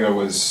 Yeah, Omega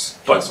was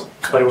canceled.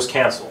 But it was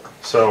canceled.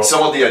 So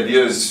some of the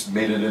ideas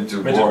made it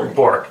into Borg.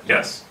 Borg,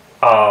 yes.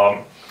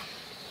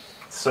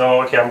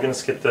 So okay, I'm going to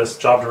skip this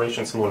job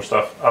duration, similar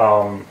stuff.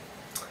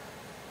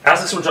 As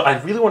this, I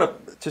really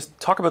want to just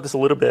talk about this a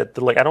little bit.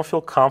 Like, I don't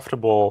feel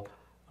comfortable.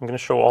 I'm going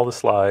to show all the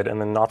slide and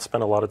then not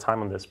spend a lot of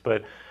time on this.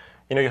 But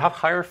you know, you have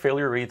higher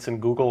failure rates in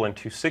Google and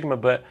 2 sigma,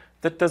 but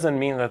that doesn't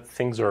mean that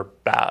things are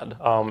bad.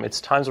 It's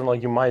times when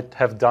like you might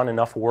have done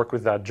enough work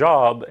with that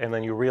job, and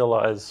then you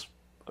realize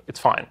it's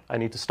fine. I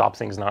need to stop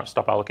things now,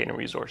 stop allocating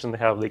resource, and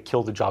they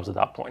kill the jobs at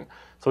that point.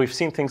 So we've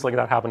seen things like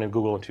that happen in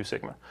Google and 2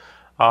 sigma.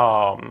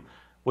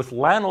 With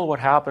Lanol, what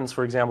happens,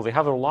 for example, they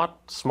have a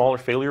lot smaller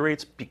failure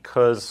rates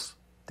because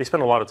they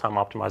spend a lot of time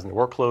optimizing the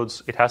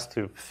workloads. It has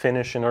to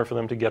finish in order for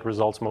them to get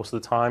results most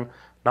of the time.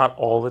 Not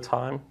all the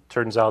time.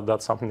 Turns out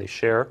that's something they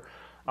share.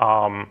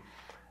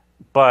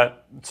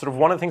 But sort of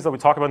one of the things that we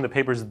talk about in the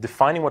paper is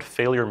defining what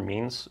failure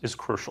means is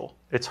crucial.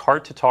 It's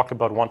hard to talk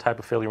about one type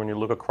of failure when you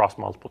look across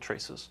multiple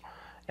traces.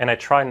 And I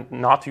try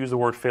not to use the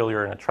word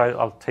failure, and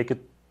I'll take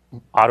it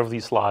out of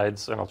these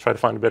slides, and I'll try to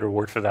find a better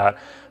word for that.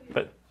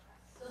 But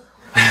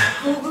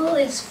Google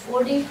is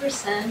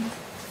 40%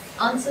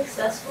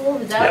 unsuccessful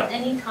without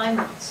any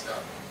timeouts, though.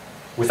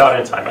 Without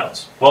any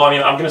timeouts. Well, I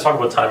mean, I'm going to talk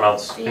about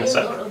timeouts in a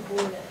second.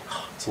 Aborted.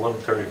 It's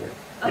 11:30 here.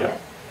 Okay. Yeah.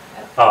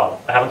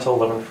 I have until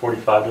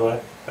 11:45, do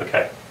I?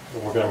 Okay,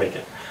 we're going to make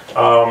it.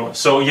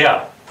 So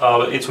yeah,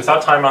 it's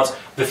without timeouts.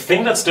 The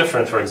thing that's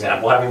different, for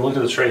example, having looked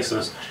at the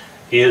traces,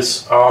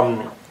 is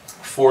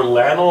for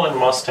Lanol and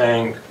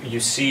Mustang, you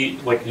see,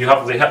 like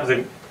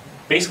they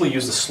basically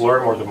use the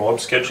Slurm or the Moab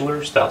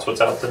schedulers. That's what's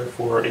out there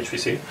for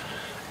HPC,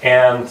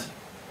 and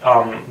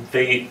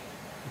they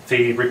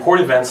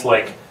record events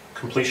like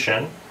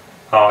completion,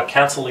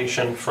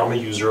 cancellation from a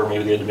user,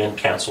 maybe the admin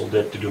canceled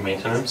it to do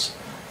maintenance,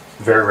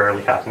 very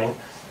rarely happening.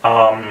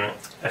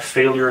 A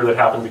failure that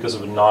happened because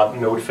of a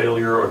node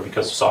failure or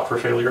because of software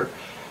failure.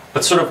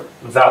 But sort of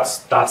that's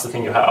the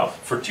thing you have.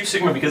 For 2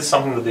 Sigma, because it's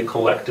something that they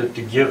collected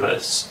to give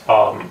us,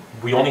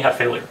 we only had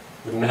failure.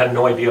 We had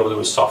no idea whether it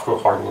was software,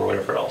 hardware, or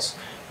whatever else.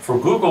 For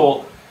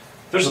Google,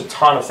 there's a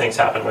ton of things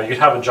happening. You could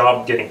have a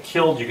job getting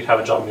killed, you could have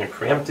a job getting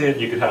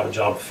preempted, you could have a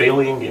job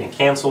failing, getting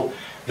canceled.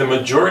 The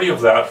majority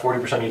of that,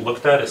 40% you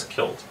looked at, is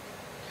killed.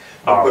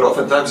 But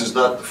oftentimes it's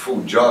not the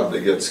full job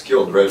that gets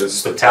killed, right?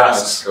 It's the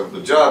task of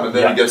the job, and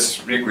then it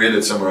gets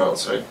recreated somewhere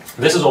else, right?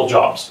 This is all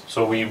jobs,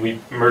 so we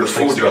merge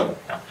things together.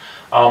 Yeah.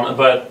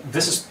 But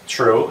this is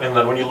true, and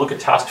then when you look at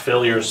task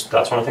failures,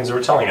 that's one of the things they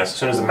were telling us. As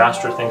soon as the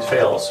master thing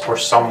fails, or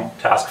some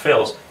task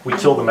fails, we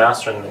kill the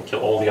master and then kill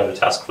all the other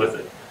tasks with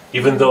it,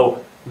 even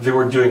though they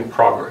were doing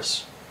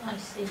progress. I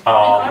see. And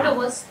Ardo,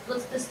 what's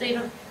the state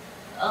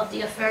of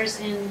the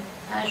affairs in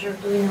Azure,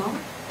 do we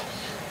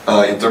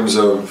know? In terms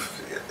of,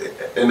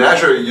 in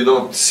Azure, you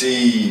don't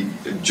see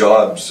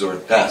jobs or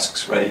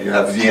tasks, right? You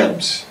have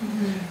VMs.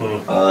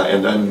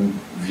 And then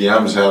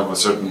VMs have a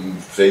certain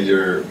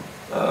failure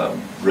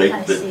rate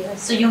I see.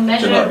 So you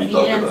measure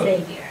VM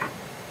failure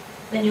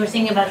when you're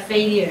thinking about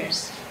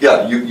failures.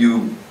 Yeah,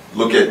 you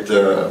look at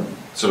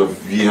sort of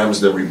VMs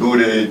that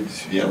rebooted,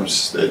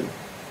 VMs that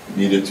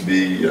needed to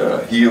be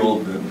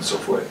healed, and so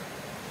forth.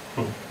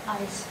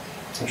 I see.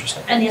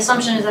 Interesting. And the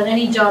assumption is that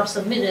any job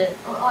submitted,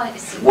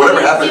 whatever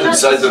happened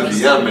inside the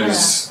VM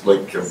is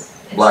like a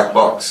black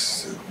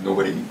box.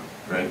 Nobody,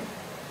 right?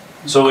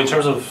 So in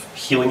terms of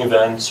healing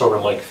events or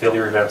like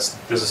failure events,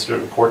 is this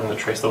important to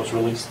trace that was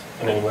released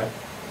in any way?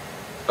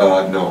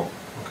 No.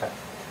 Okay.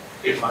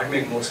 It might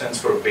make more sense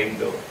for Bing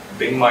though.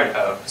 Bing might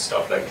have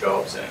stuff like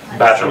jobs and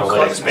batch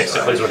analytics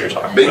basically is what you're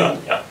talking Bing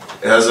about. Yeah.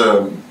 It has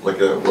a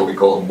what we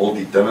call a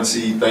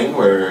multi-tenancy thing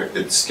where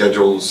it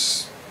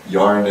schedules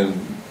Yarn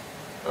and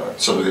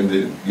sort of in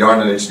the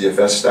Yarn and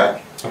HDFS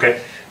stack.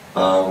 Okay.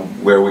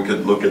 Where we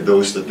could look at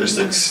those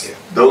statistics. Yeah.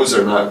 Those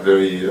are not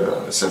very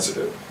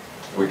sensitive.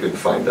 We could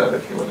find that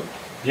if you want to.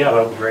 Yeah,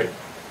 that would be great.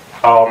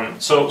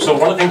 So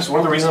one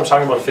of the reasons I'm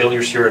talking about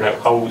failures here and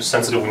how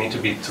sensitive we need to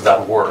be to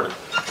that word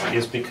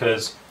is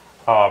because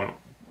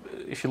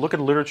if you look at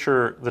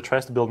literature that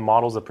tries to build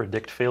models that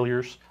predict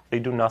failures, they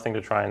do nothing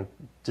to try and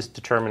just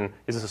determine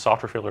is this a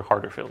software failure or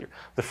hardware failure.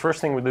 The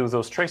first thing we do with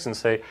those traces and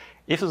say,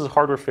 if this is a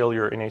hardware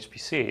failure in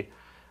HPC,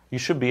 you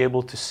should be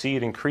able to see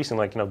it increasing,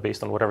 like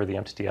based on whatever the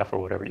MTTF or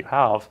whatever you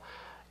have,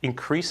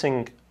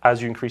 increasing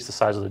as you increase the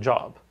size of the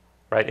job,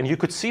 right? And you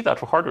could see that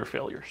for hardware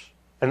failures.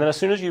 And then as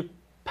soon as you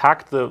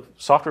pack the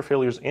software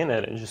failures in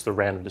it, it's just a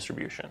random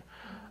distribution.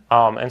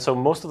 And so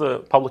most of the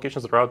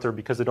publications that are out there,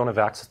 because they don't have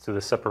access to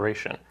this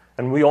separation,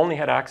 and we only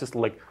had access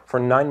to for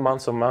 9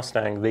 months of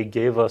Mustang, they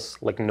gave us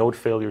node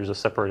failures as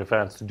separate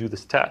events to do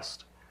this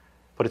test.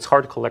 But it's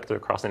hard to collect it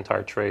across the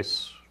entire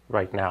trace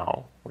right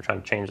now. We're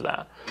trying to change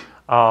that.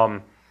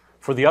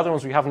 For the other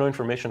ones, we have no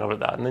information over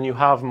that. And then you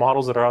have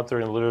models that are out there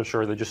in the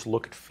literature that just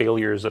look at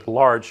failures at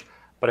large,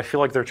 but I feel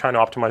like they're trying to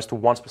optimize to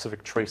one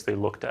specific trace they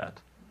looked at.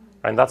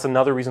 And that's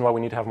another reason why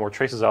we need to have more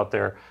traces out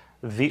there.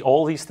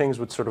 All these things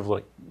would sort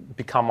of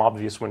become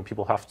obvious when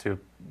people have to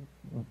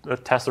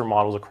test their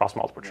models across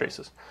multiple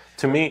traces.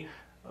 To me,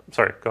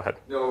 sorry, go ahead.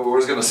 No, what I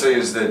was going to say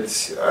is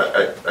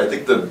that I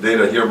think the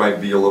data here might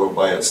be a little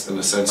biased in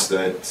the sense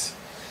that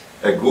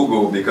at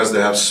Google, because they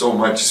have so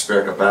much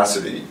spare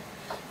capacity,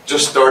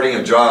 just starting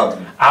a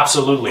job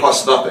absolutely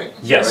costs nothing.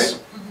 Yes.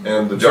 Right?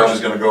 And the job is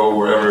going to go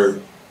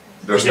wherever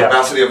there's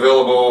capacity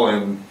available,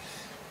 and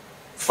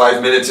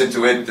 5 minutes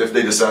into it, if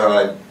they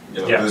decide,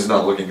 this is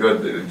not looking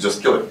good, they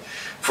just kill it.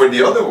 For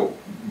the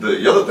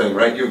other thing,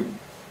 right? You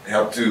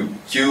have to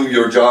queue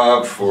your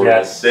job for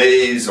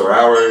days or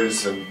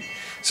hours, and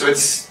so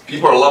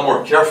people are a lot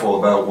more careful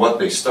about what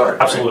they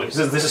start. Absolutely,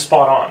 right? This is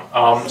spot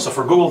on. So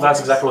for Google, that's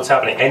exactly what's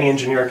happening. Any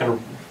engineer can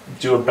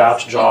do a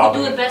batch job.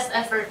 You can do a best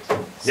effort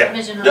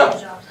submission of the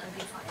jobs and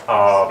be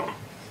fine.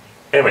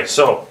 Anyway,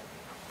 so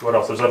what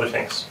else? There's other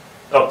things.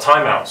 Oh,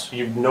 timeouts.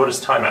 You've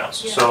noticed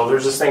timeouts. Yeah. So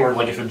there's this thing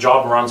where if a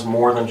job runs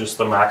more than just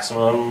the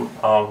maximum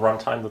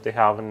runtime that they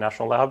have in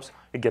national labs,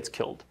 it gets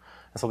killed.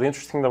 And so the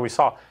interesting thing that we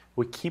saw,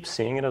 we keep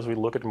seeing it as we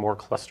look at more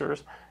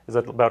clusters, is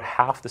that about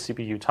half the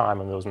CPU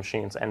time on those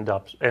machines ends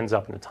up in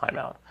a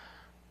timeout.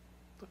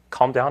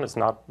 Calm down, it's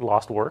not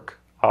lost work.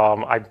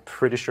 I'm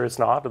pretty sure it's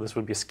not, but this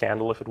would be a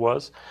scandal if it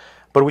was.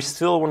 But we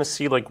still want to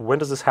see when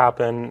does this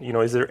happen?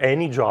 Is there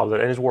any job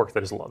any work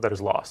that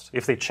is lost?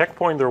 If they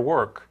checkpoint their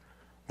work,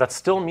 that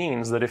still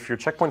means that if your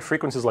checkpoint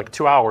frequency is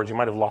 2 hours, you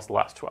might have lost the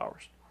last 2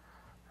 hours.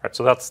 Right?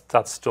 So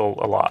that's still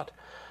a lot.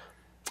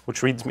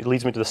 Which leads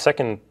me to the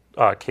second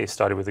case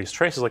study with these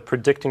traces,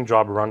 predicting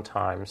job run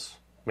times.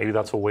 Maybe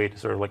that's a way to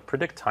sort of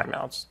predict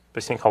timeouts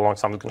by seeing how long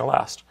something's going to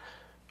last.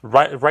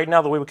 Right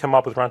now, the way we come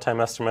up with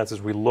runtime estimates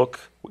is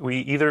we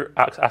either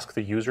ask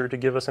the user to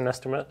give us an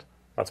estimate.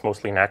 That's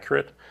mostly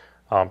inaccurate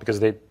because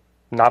they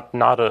not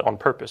on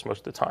purpose most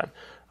of the time.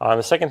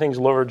 The second thing is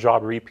lower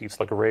job repeats,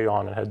 like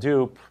Rayon and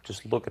Hadoop.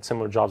 Just look at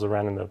similar jobs that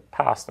ran in the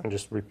past and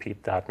just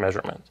repeat that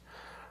measurement.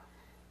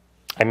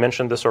 I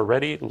mentioned this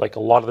already, like a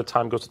lot of the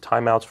time goes to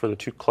timeouts for the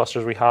 2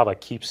 clusters we have. I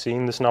keep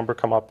seeing this number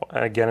come up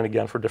again and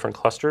again for different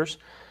clusters.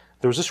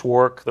 There was this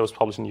work that was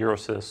published in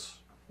Eurosys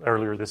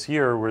earlier this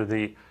year where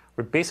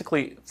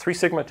basically 3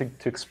 sigma, to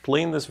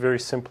explain this very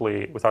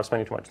simply without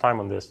spending too much time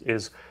on this,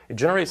 is it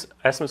generates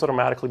estimates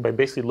automatically by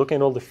basically looking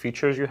at all the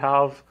features you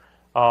have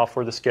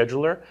for the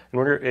scheduler,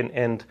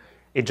 and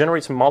it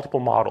generates multiple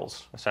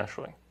models,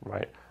 essentially,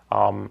 right?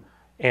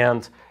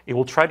 And it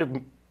will try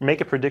to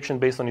make a prediction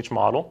based on each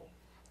model,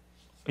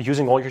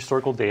 using all your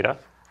historical data,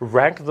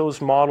 rank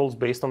those models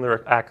based on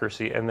their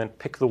accuracy, and then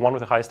pick the one with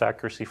the highest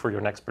accuracy for your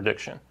next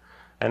prediction.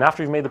 And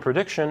after you've made the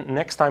prediction,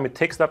 next time it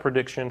takes that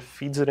prediction,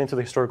 feeds it into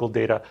the historical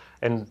data,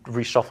 and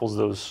reshuffles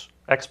those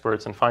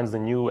experts and finds the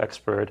new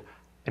expert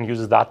and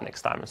uses that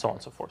next time, and so on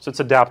and so forth. So it's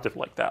adaptive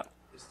like that.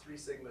 Is 3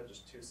 sigma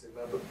just 2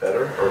 sigma but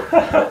better? Or?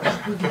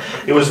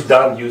 It was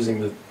done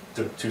using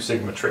the 2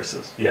 sigma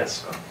traces,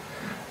 yes.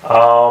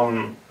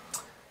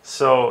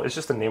 So it's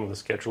just the name of the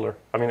scheduler.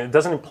 I mean, it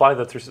doesn't imply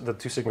that the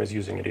 2 sigma is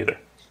using it either.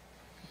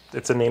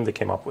 It's a name they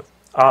came up with.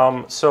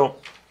 So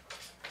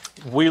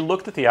we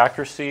looked at the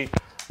accuracy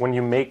when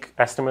you make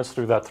estimates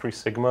through that 3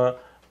 sigma,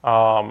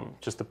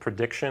 just the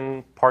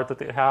prediction part that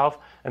they have.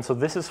 And so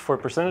this is for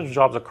percentage of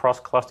jobs across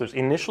clusters.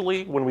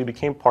 Initially, when we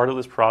became part of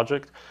this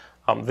project,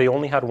 they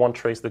only had one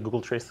trace, the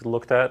Google trace they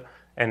looked at,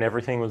 and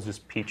everything was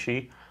just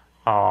peachy.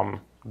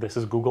 This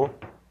is Google,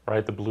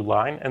 right, the blue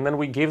line. And then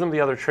we gave them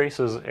the other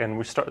traces, and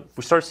we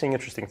started seeing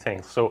interesting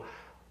things. So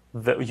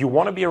you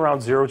want to be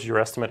around 0 to your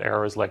estimate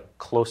error is like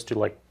close to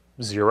like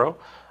 0.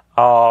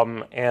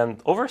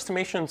 And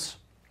overestimations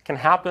can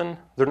happen.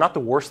 They're not the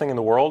worst thing in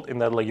the world, in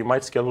that like you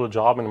might schedule a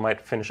job and it might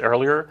finish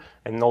earlier,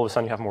 and all of a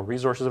sudden you have more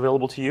resources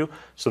available to you,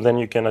 so then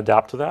you can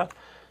adapt to that.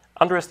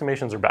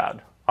 Underestimations are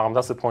bad.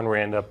 That's the point where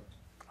you end up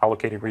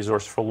allocating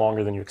resources for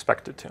longer than you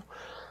expected to.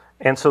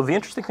 And so the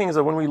interesting thing is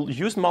that when we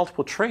use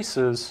multiple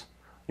traces,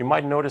 you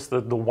might notice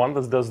that the one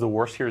that does the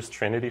worst here is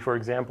Trinity, for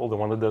example. The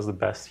one that does the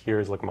best here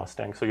is like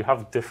Mustang. So you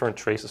have different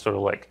traces sort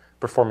of like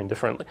performing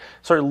differently.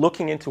 Started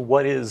looking into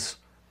what is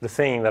the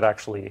thing that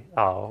actually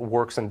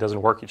works and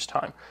doesn't work each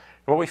time.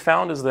 And what we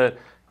found is that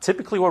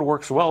typically what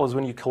works well is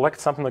when you collect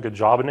something like a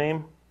job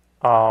name.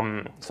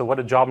 So what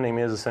a job name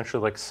is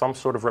essentially like some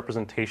sort of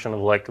representation of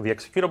like the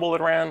executable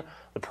it ran,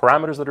 the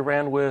parameters that it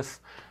ran with.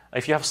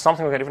 If you have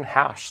something like that even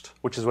hashed,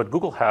 which is what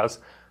Google has,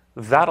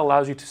 that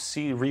allows you to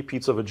see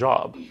repeats of a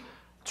job.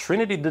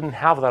 Trinity didn't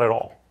have that at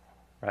all,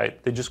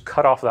 right? They just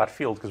cut off that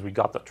field because we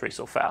got that trace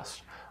so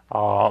fast,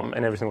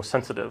 and everything was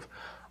sensitive.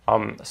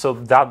 So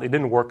that it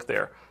didn't work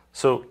there.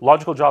 So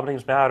logical job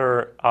names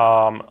matter.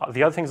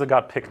 The other things that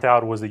got picked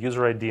out was the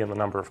user ID and the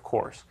number of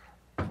cores.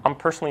 I'm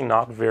personally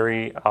not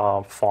very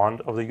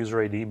fond of the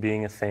user ID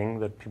being a thing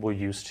that people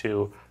use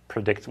to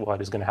predict what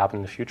is going to happen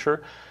in the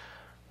future,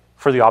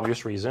 for the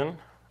obvious reason,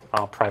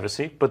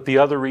 privacy. But the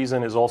other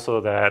reason is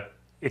also that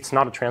it's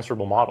not a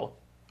transferable model,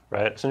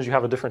 right? As soon as you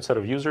have a different set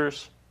of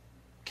users,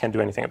 can't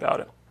do anything about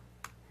it.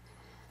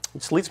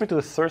 Which leads me to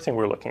the third thing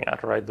we're looking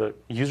at, right? The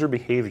user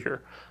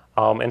behavior,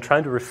 and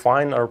trying to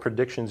refine our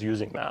predictions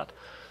using that.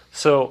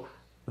 So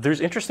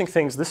there's interesting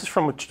things. This is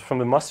from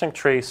the Mustang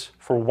trace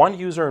for one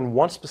user in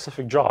one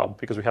specific job,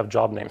 because we have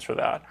job names for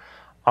that.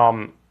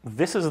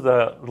 This is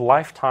the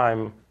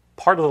lifetime,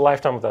 part of the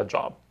lifetime of that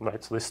job,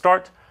 right? So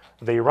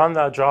they run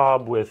that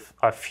job with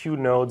a few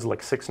nodes,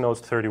 like 6 nodes,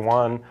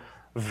 31,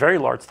 very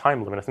large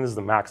time limit. I think this is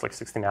the max, like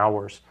 16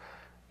 hours.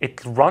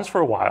 It runs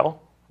for a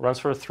while, runs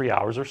for 3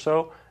 hours or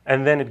so,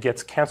 and then it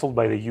gets canceled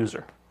by the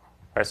user.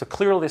 Right? So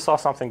clearly they saw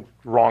something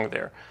wrong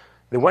there.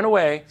 They went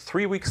away.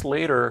 3 weeks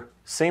later,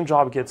 same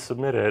job gets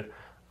submitted,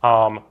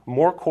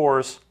 more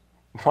cores,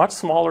 much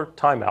smaller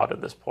timeout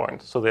at this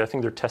point. So I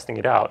think they're testing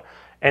it out,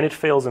 and it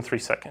fails in 3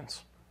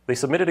 seconds. They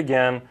submit it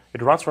again.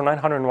 It runs for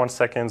 901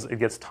 seconds. It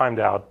gets timed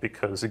out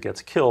because it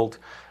gets killed.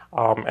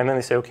 And then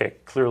they say, OK,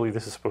 clearly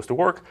this is supposed to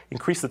work.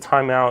 Increase the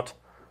timeout.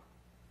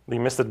 They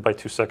missed it by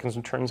 2 seconds,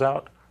 it turns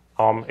out.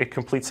 It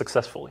completes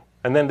successfully.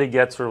 And then they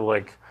get sort of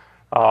like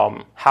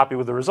happy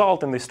with the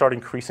result, and they start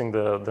increasing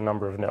the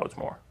number of nodes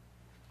more.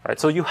 Right?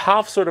 So you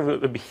have sort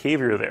of a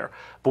behavior there.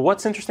 But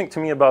what's interesting to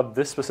me about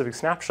this specific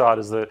snapshot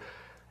is that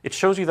it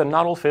shows you that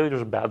not all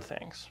failures are bad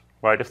things.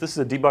 Right? If this is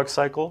a debug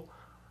cycle,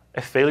 a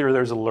failure,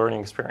 there's a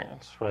learning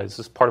experience. Right? This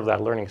is part of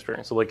that learning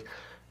experience. So like,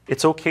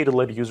 it's OK to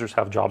let users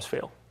have jobs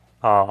fail.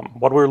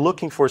 What we're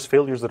looking for is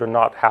failures that are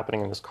not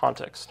happening in this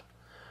context.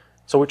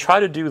 So we try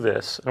to do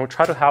this, and we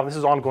try to have, this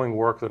is ongoing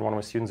work that one of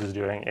my students is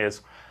doing,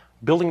 is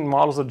building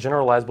models that are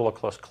generalizable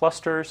across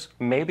clusters,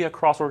 maybe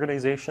across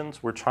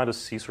organizations. We're trying to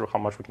see sort of how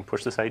much we can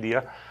push this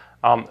idea.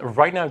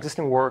 Right now,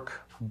 existing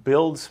work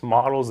builds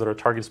models that are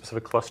targeted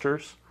specific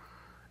clusters.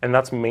 And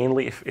that's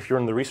mainly, if you're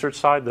on the research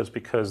side, that's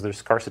because there's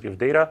scarcity of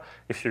data.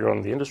 If you're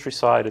on the industry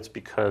side, it's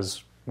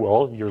because,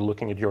 well, you're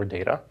looking at your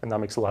data, and that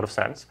makes a lot of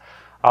sense.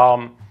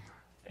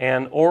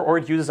 or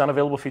it uses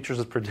unavailable features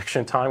as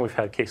prediction time. We've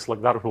had cases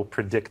like that where it will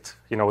predict,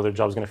 whether a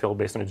job is going to fail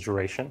based on its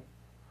duration.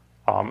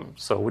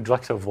 So we'd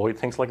like to avoid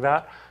things like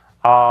that.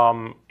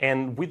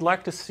 And we'd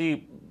like to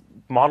see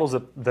models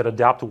that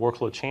adapt to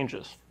workload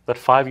changes. That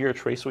 5-year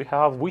trace we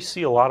have, we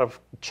see a lot of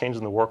changes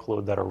in the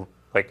workload that are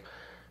like,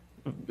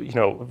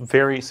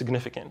 very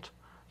significant.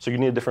 So you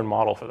need a different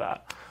model for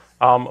that.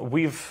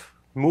 We've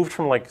moved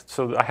from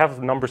so I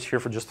have numbers here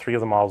for just 3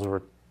 of the models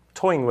we're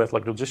toying with,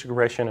 like logistic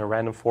regression, a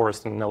random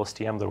forest, and an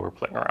LSTM that we're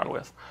playing around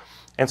with.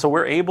 And so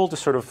we're able to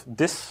sort of,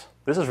 this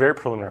is very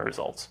preliminary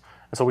results.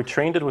 And so we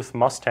trained it with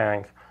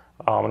Mustang,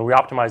 and we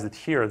optimized it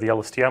here, the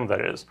LSTM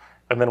that is,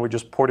 and then we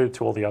just ported it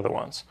to all the other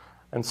ones.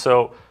 And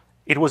so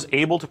it was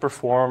able to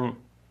perform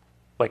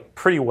like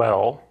pretty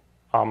well.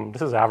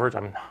 This is average.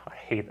 I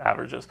hate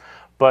averages,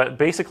 but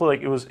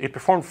basically, it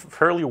performed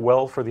fairly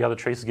well for the other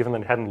traces, given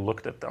that it hadn't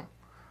looked at them.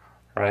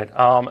 Right.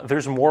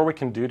 There's more we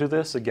can do to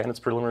this. Again, it's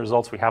preliminary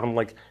results. We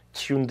haven't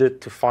tuned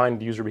it to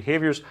find user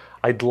behaviors.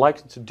 I'd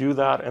like to do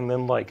that and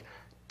then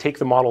take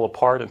the model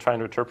apart and try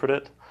to interpret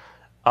it.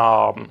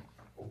 Why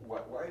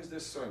is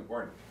this so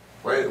important?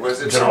 Why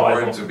is it so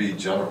important to be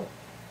general?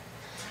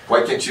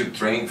 Why can't you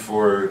train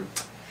for?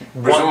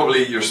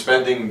 Presumably, you're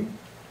spending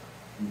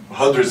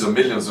hundreds of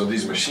millions on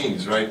these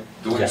machines, right?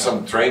 Doing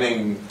some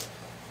training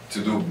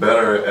to do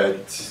better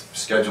at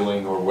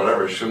scheduling or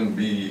whatever shouldn't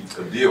be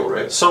a deal,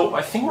 right? So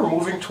I think we're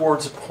moving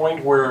towards a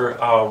point where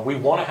we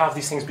want to have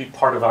these things be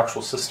part of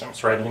actual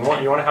systems, right? You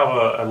want to have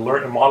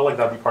a model like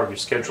that be part of your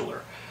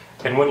scheduler.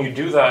 And when you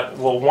do that,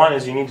 well, one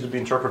is you need to be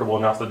interpretable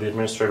enough that the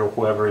administrator or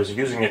whoever is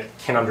using it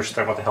can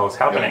understand what the hell is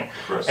happening.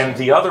 Yeah, and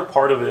the other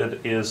part of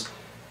it is,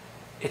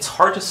 it's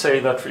hard to say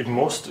that in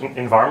most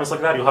environments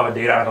like that, you'll have a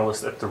data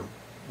analyst at the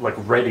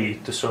ready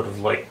to sort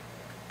of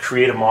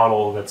create a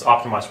model that's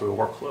optimized for your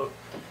workload.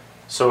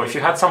 So if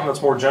you had something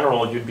that's more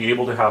general, you'd be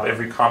able to have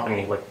every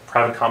company,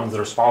 private companies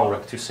that are smaller,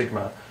 like 2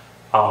 Sigma,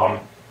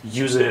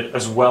 use it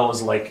as well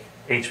as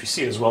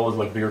HPC, as well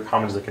as bigger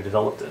companies that can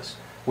develop this,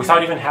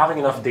 without even having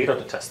enough data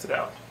to test it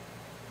out.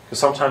 Because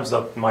sometimes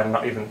that might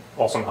not even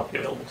also not be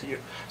available to you.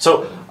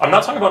 So I'm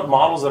not talking about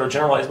models that are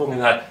generalizable in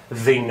that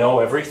they know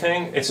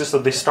everything. It's just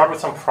that they start with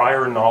some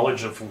prior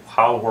knowledge of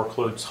how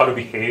to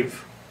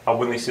behave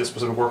when they see a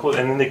specific workload,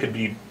 and then they could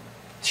be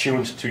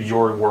tuned to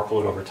your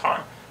workload over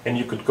time. And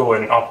you could go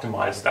and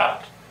optimize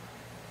that.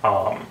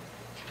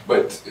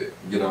 But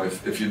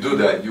if you do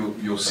that,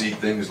 you'll see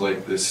things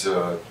like this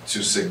 2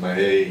 Sigma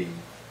A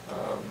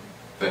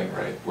thing,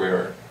 right?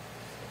 Where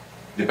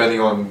depending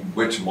on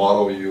which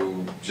model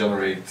you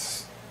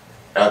generate,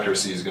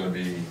 accuracy is going to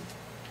be,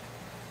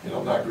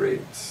 not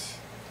great.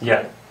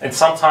 Yeah, and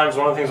sometimes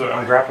one of the things that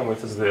I'm grappling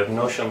with is the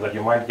notion that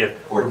you might get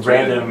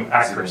random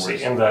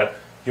accuracy, and that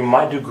you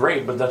might do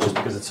great, but that's just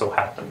because it so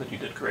happened that you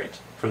did great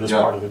for this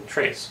part of the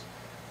trace.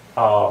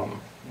 But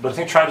I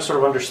think trying to sort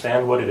of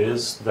understand what it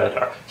is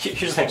that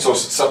here's the thing. So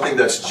something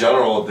that's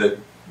general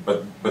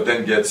but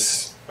then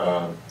gets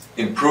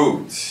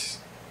improved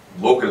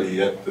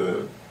locally at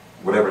the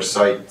whatever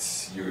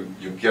site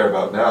you care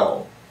about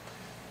now,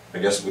 I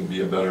guess would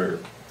be a better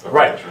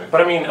approach, right?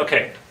 But I mean,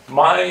 okay,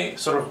 my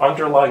sort of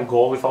underlying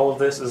goal with all of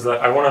this is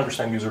that I want to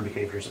understand user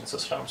behaviors in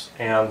systems,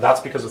 and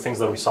that's because of things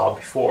that we saw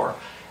before.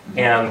 Mm-hmm.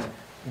 And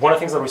one of the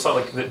things that we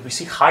saw, we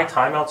see high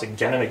timeouts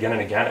again and again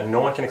and again, and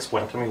no one can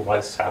explain to me why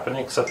this is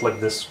happening, except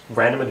this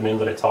random admin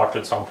that I talked to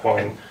at some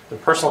point. The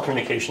personal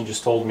communication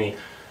just told me,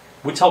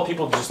 we tell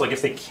people just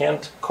if they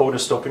can't code a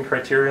stopping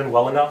criterion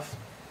well enough,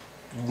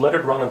 let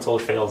it run until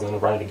it fails and then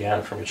run it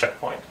again from your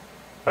checkpoint,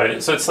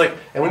 right? So it's and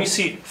when you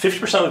see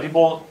 50% of the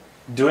people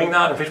doing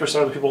that and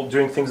 50% of the people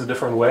doing things a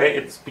different way,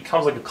 it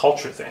becomes a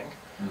culture thing.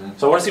 Mm-hmm.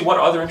 So I want to see what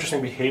other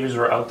interesting behaviors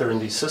are out there in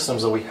these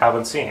systems that we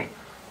haven't seen.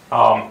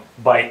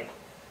 By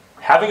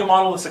having a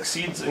model that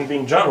succeeds in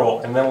being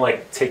general and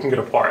then taking it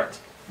apart,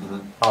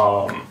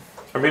 or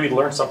maybe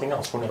learn something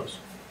else. Who knows?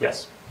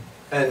 Yes.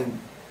 And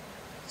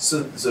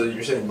so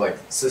you're saying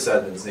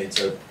sysadmins need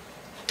to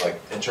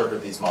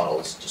interpret these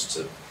models just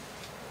to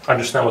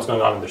understand what's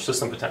going on in their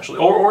system potentially,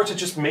 or to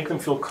just make them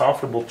feel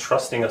comfortable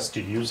trusting us to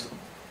use them.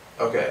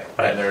 Okay,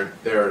 right. And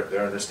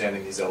they're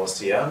understanding these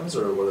LSTMs,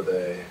 or what are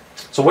they?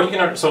 So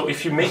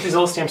if you make these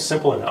LSTMs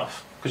simple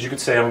enough. Because you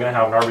could say, I'm going to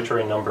have an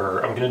arbitrary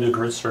number, I'm going to do a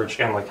grid search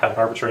and have an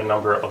arbitrary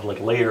number of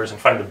layers and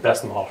find the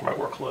best model for my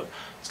workload.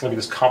 It's going to be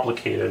this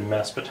complicated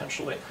mess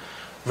potentially.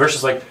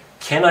 Versus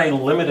can I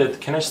limit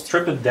it, can I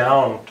strip it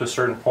down to a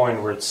certain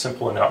point where it's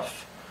simple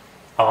enough?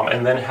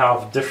 And then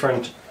have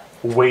different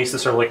ways to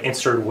sort of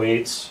insert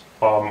weights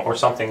or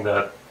something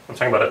that, I'm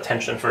talking about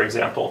attention, for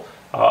example,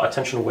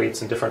 attention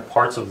weights in different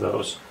parts of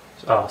those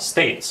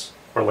states,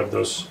 or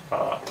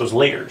those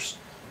layers.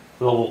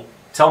 They'll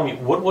tell me,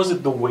 what was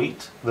it the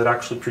weight that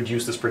actually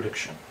produced this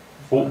prediction?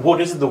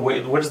 What is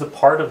the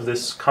part of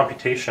this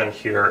computation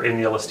here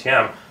in the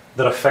LSTM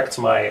that affects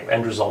my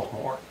end result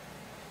more?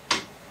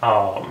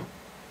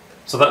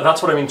 So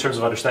that's what I mean in terms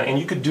of understanding. And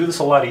you could do this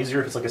a lot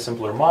easier if it's a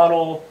simpler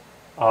model.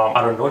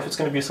 I don't know if it's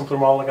going to be a simpler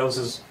model this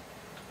is.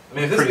 I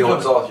mean, if this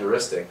becomes all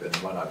heuristic, then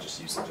why not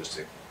just use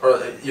logistic? Or,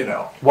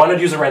 Why not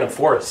use a random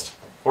forest?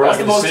 Or That's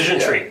like a the most- decision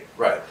yeah, tree.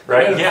 Right.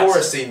 Right, Random yes.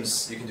 forest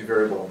seems you can do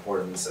variable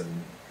importance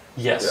and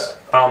Yes,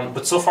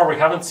 but so far we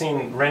haven't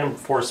seen random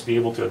forests be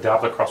able to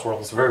adapt across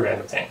workloads. It's a very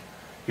random thing.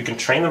 You can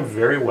train them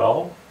very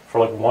well for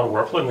like one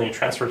workload, and then you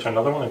transfer it to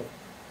another one, and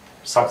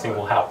something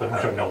will happen.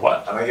 I don't know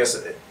what. And I guess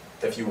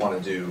if you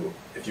want to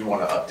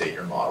update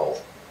your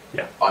model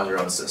on your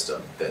own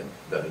system, then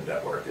a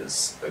network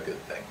is a good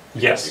thing.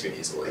 Yes, you can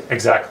easily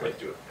exactly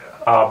do it.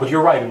 But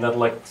you're right in that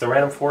like the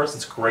random forest,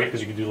 it's great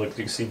because you can do like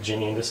you see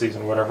Gini indices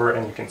and whatever,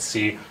 and you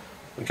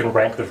can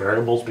rank the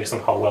variables based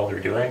on how well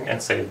they're doing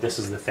and say this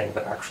is the thing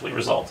that actually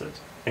resulted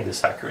in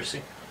this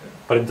accuracy,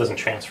 but it doesn't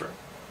transfer.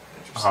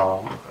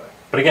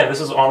 But again, this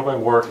is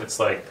ongoing work. It's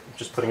like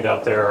just putting it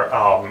out there,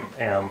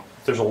 and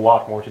there's a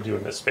lot more to do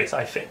in this space,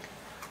 I think.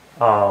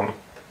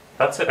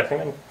 That's it. I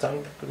think I'm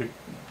done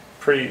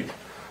pretty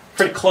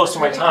close to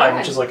my time,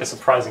 which is like a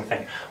surprising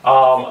thing.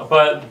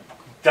 But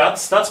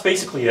that's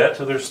basically it.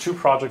 So there's two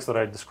projects that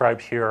I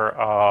described here,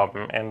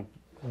 and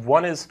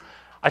one is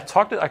I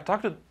talked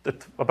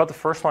about the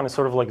first one is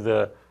sort of like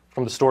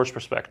from the storage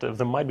perspective.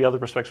 There might be other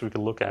perspectives we could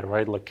look at,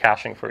 right? Like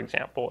caching, for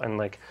example, and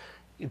like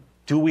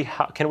can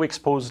we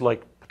expose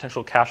like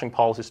potential caching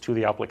policies to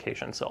the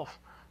application itself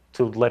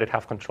to let it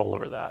have control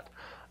over that?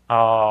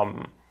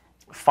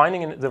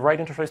 Finding the right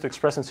interface to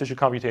express in situ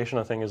computation,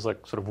 I think, is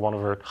like sort of one of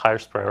our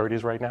highest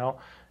priorities right now.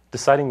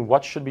 Deciding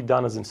what should be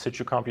done as in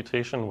situ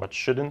computation, what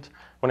shouldn't.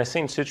 When I say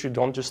in situ,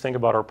 don't just think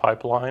about our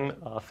pipeline.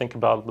 Think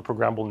about the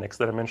programmable NICs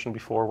that I mentioned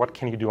before. What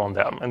can you do on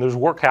them? And there's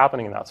work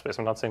happening in that space.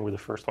 I'm not saying we're the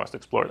first ones to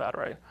explore that,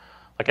 right?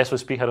 Like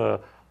SOSP had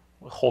a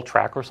whole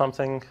track or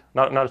something,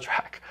 not a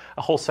track,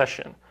 a whole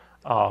session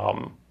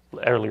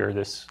earlier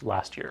this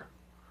last year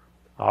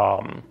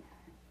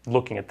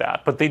looking at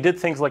that. But they did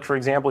things like, for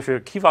example, if you're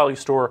a key value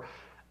store,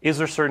 is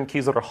there certain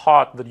keys that are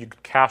hot that you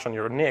could cache on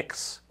your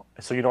NICs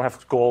so you don't have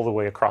to go all the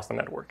way across the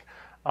network?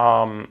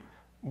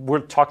 We're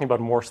talking about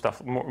more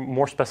stuff,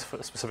 more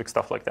specific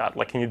stuff like that.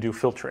 Like, can you do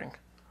filtering?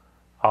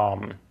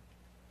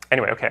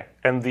 Anyway, okay.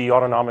 And the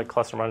autonomic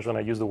cluster management,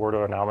 I use the word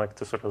autonomic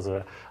to sort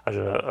of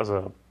as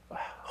a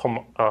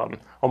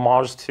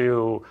homage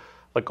to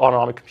like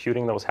autonomic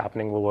computing that was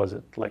happening, what was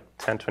it, like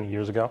 10, 20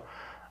 years ago?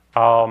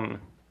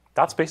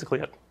 That's basically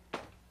it.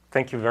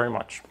 Thank you very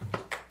much.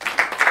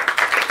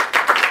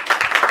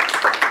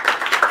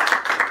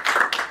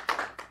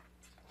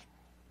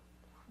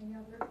 Any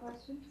other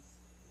questions?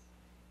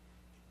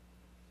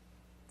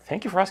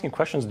 Thank you for asking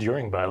questions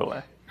during, by the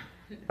way.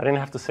 I didn't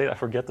have to say that. I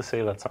forget to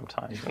say that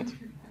sometimes.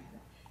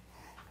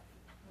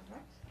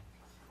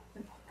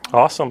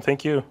 Awesome.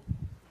 Thank you.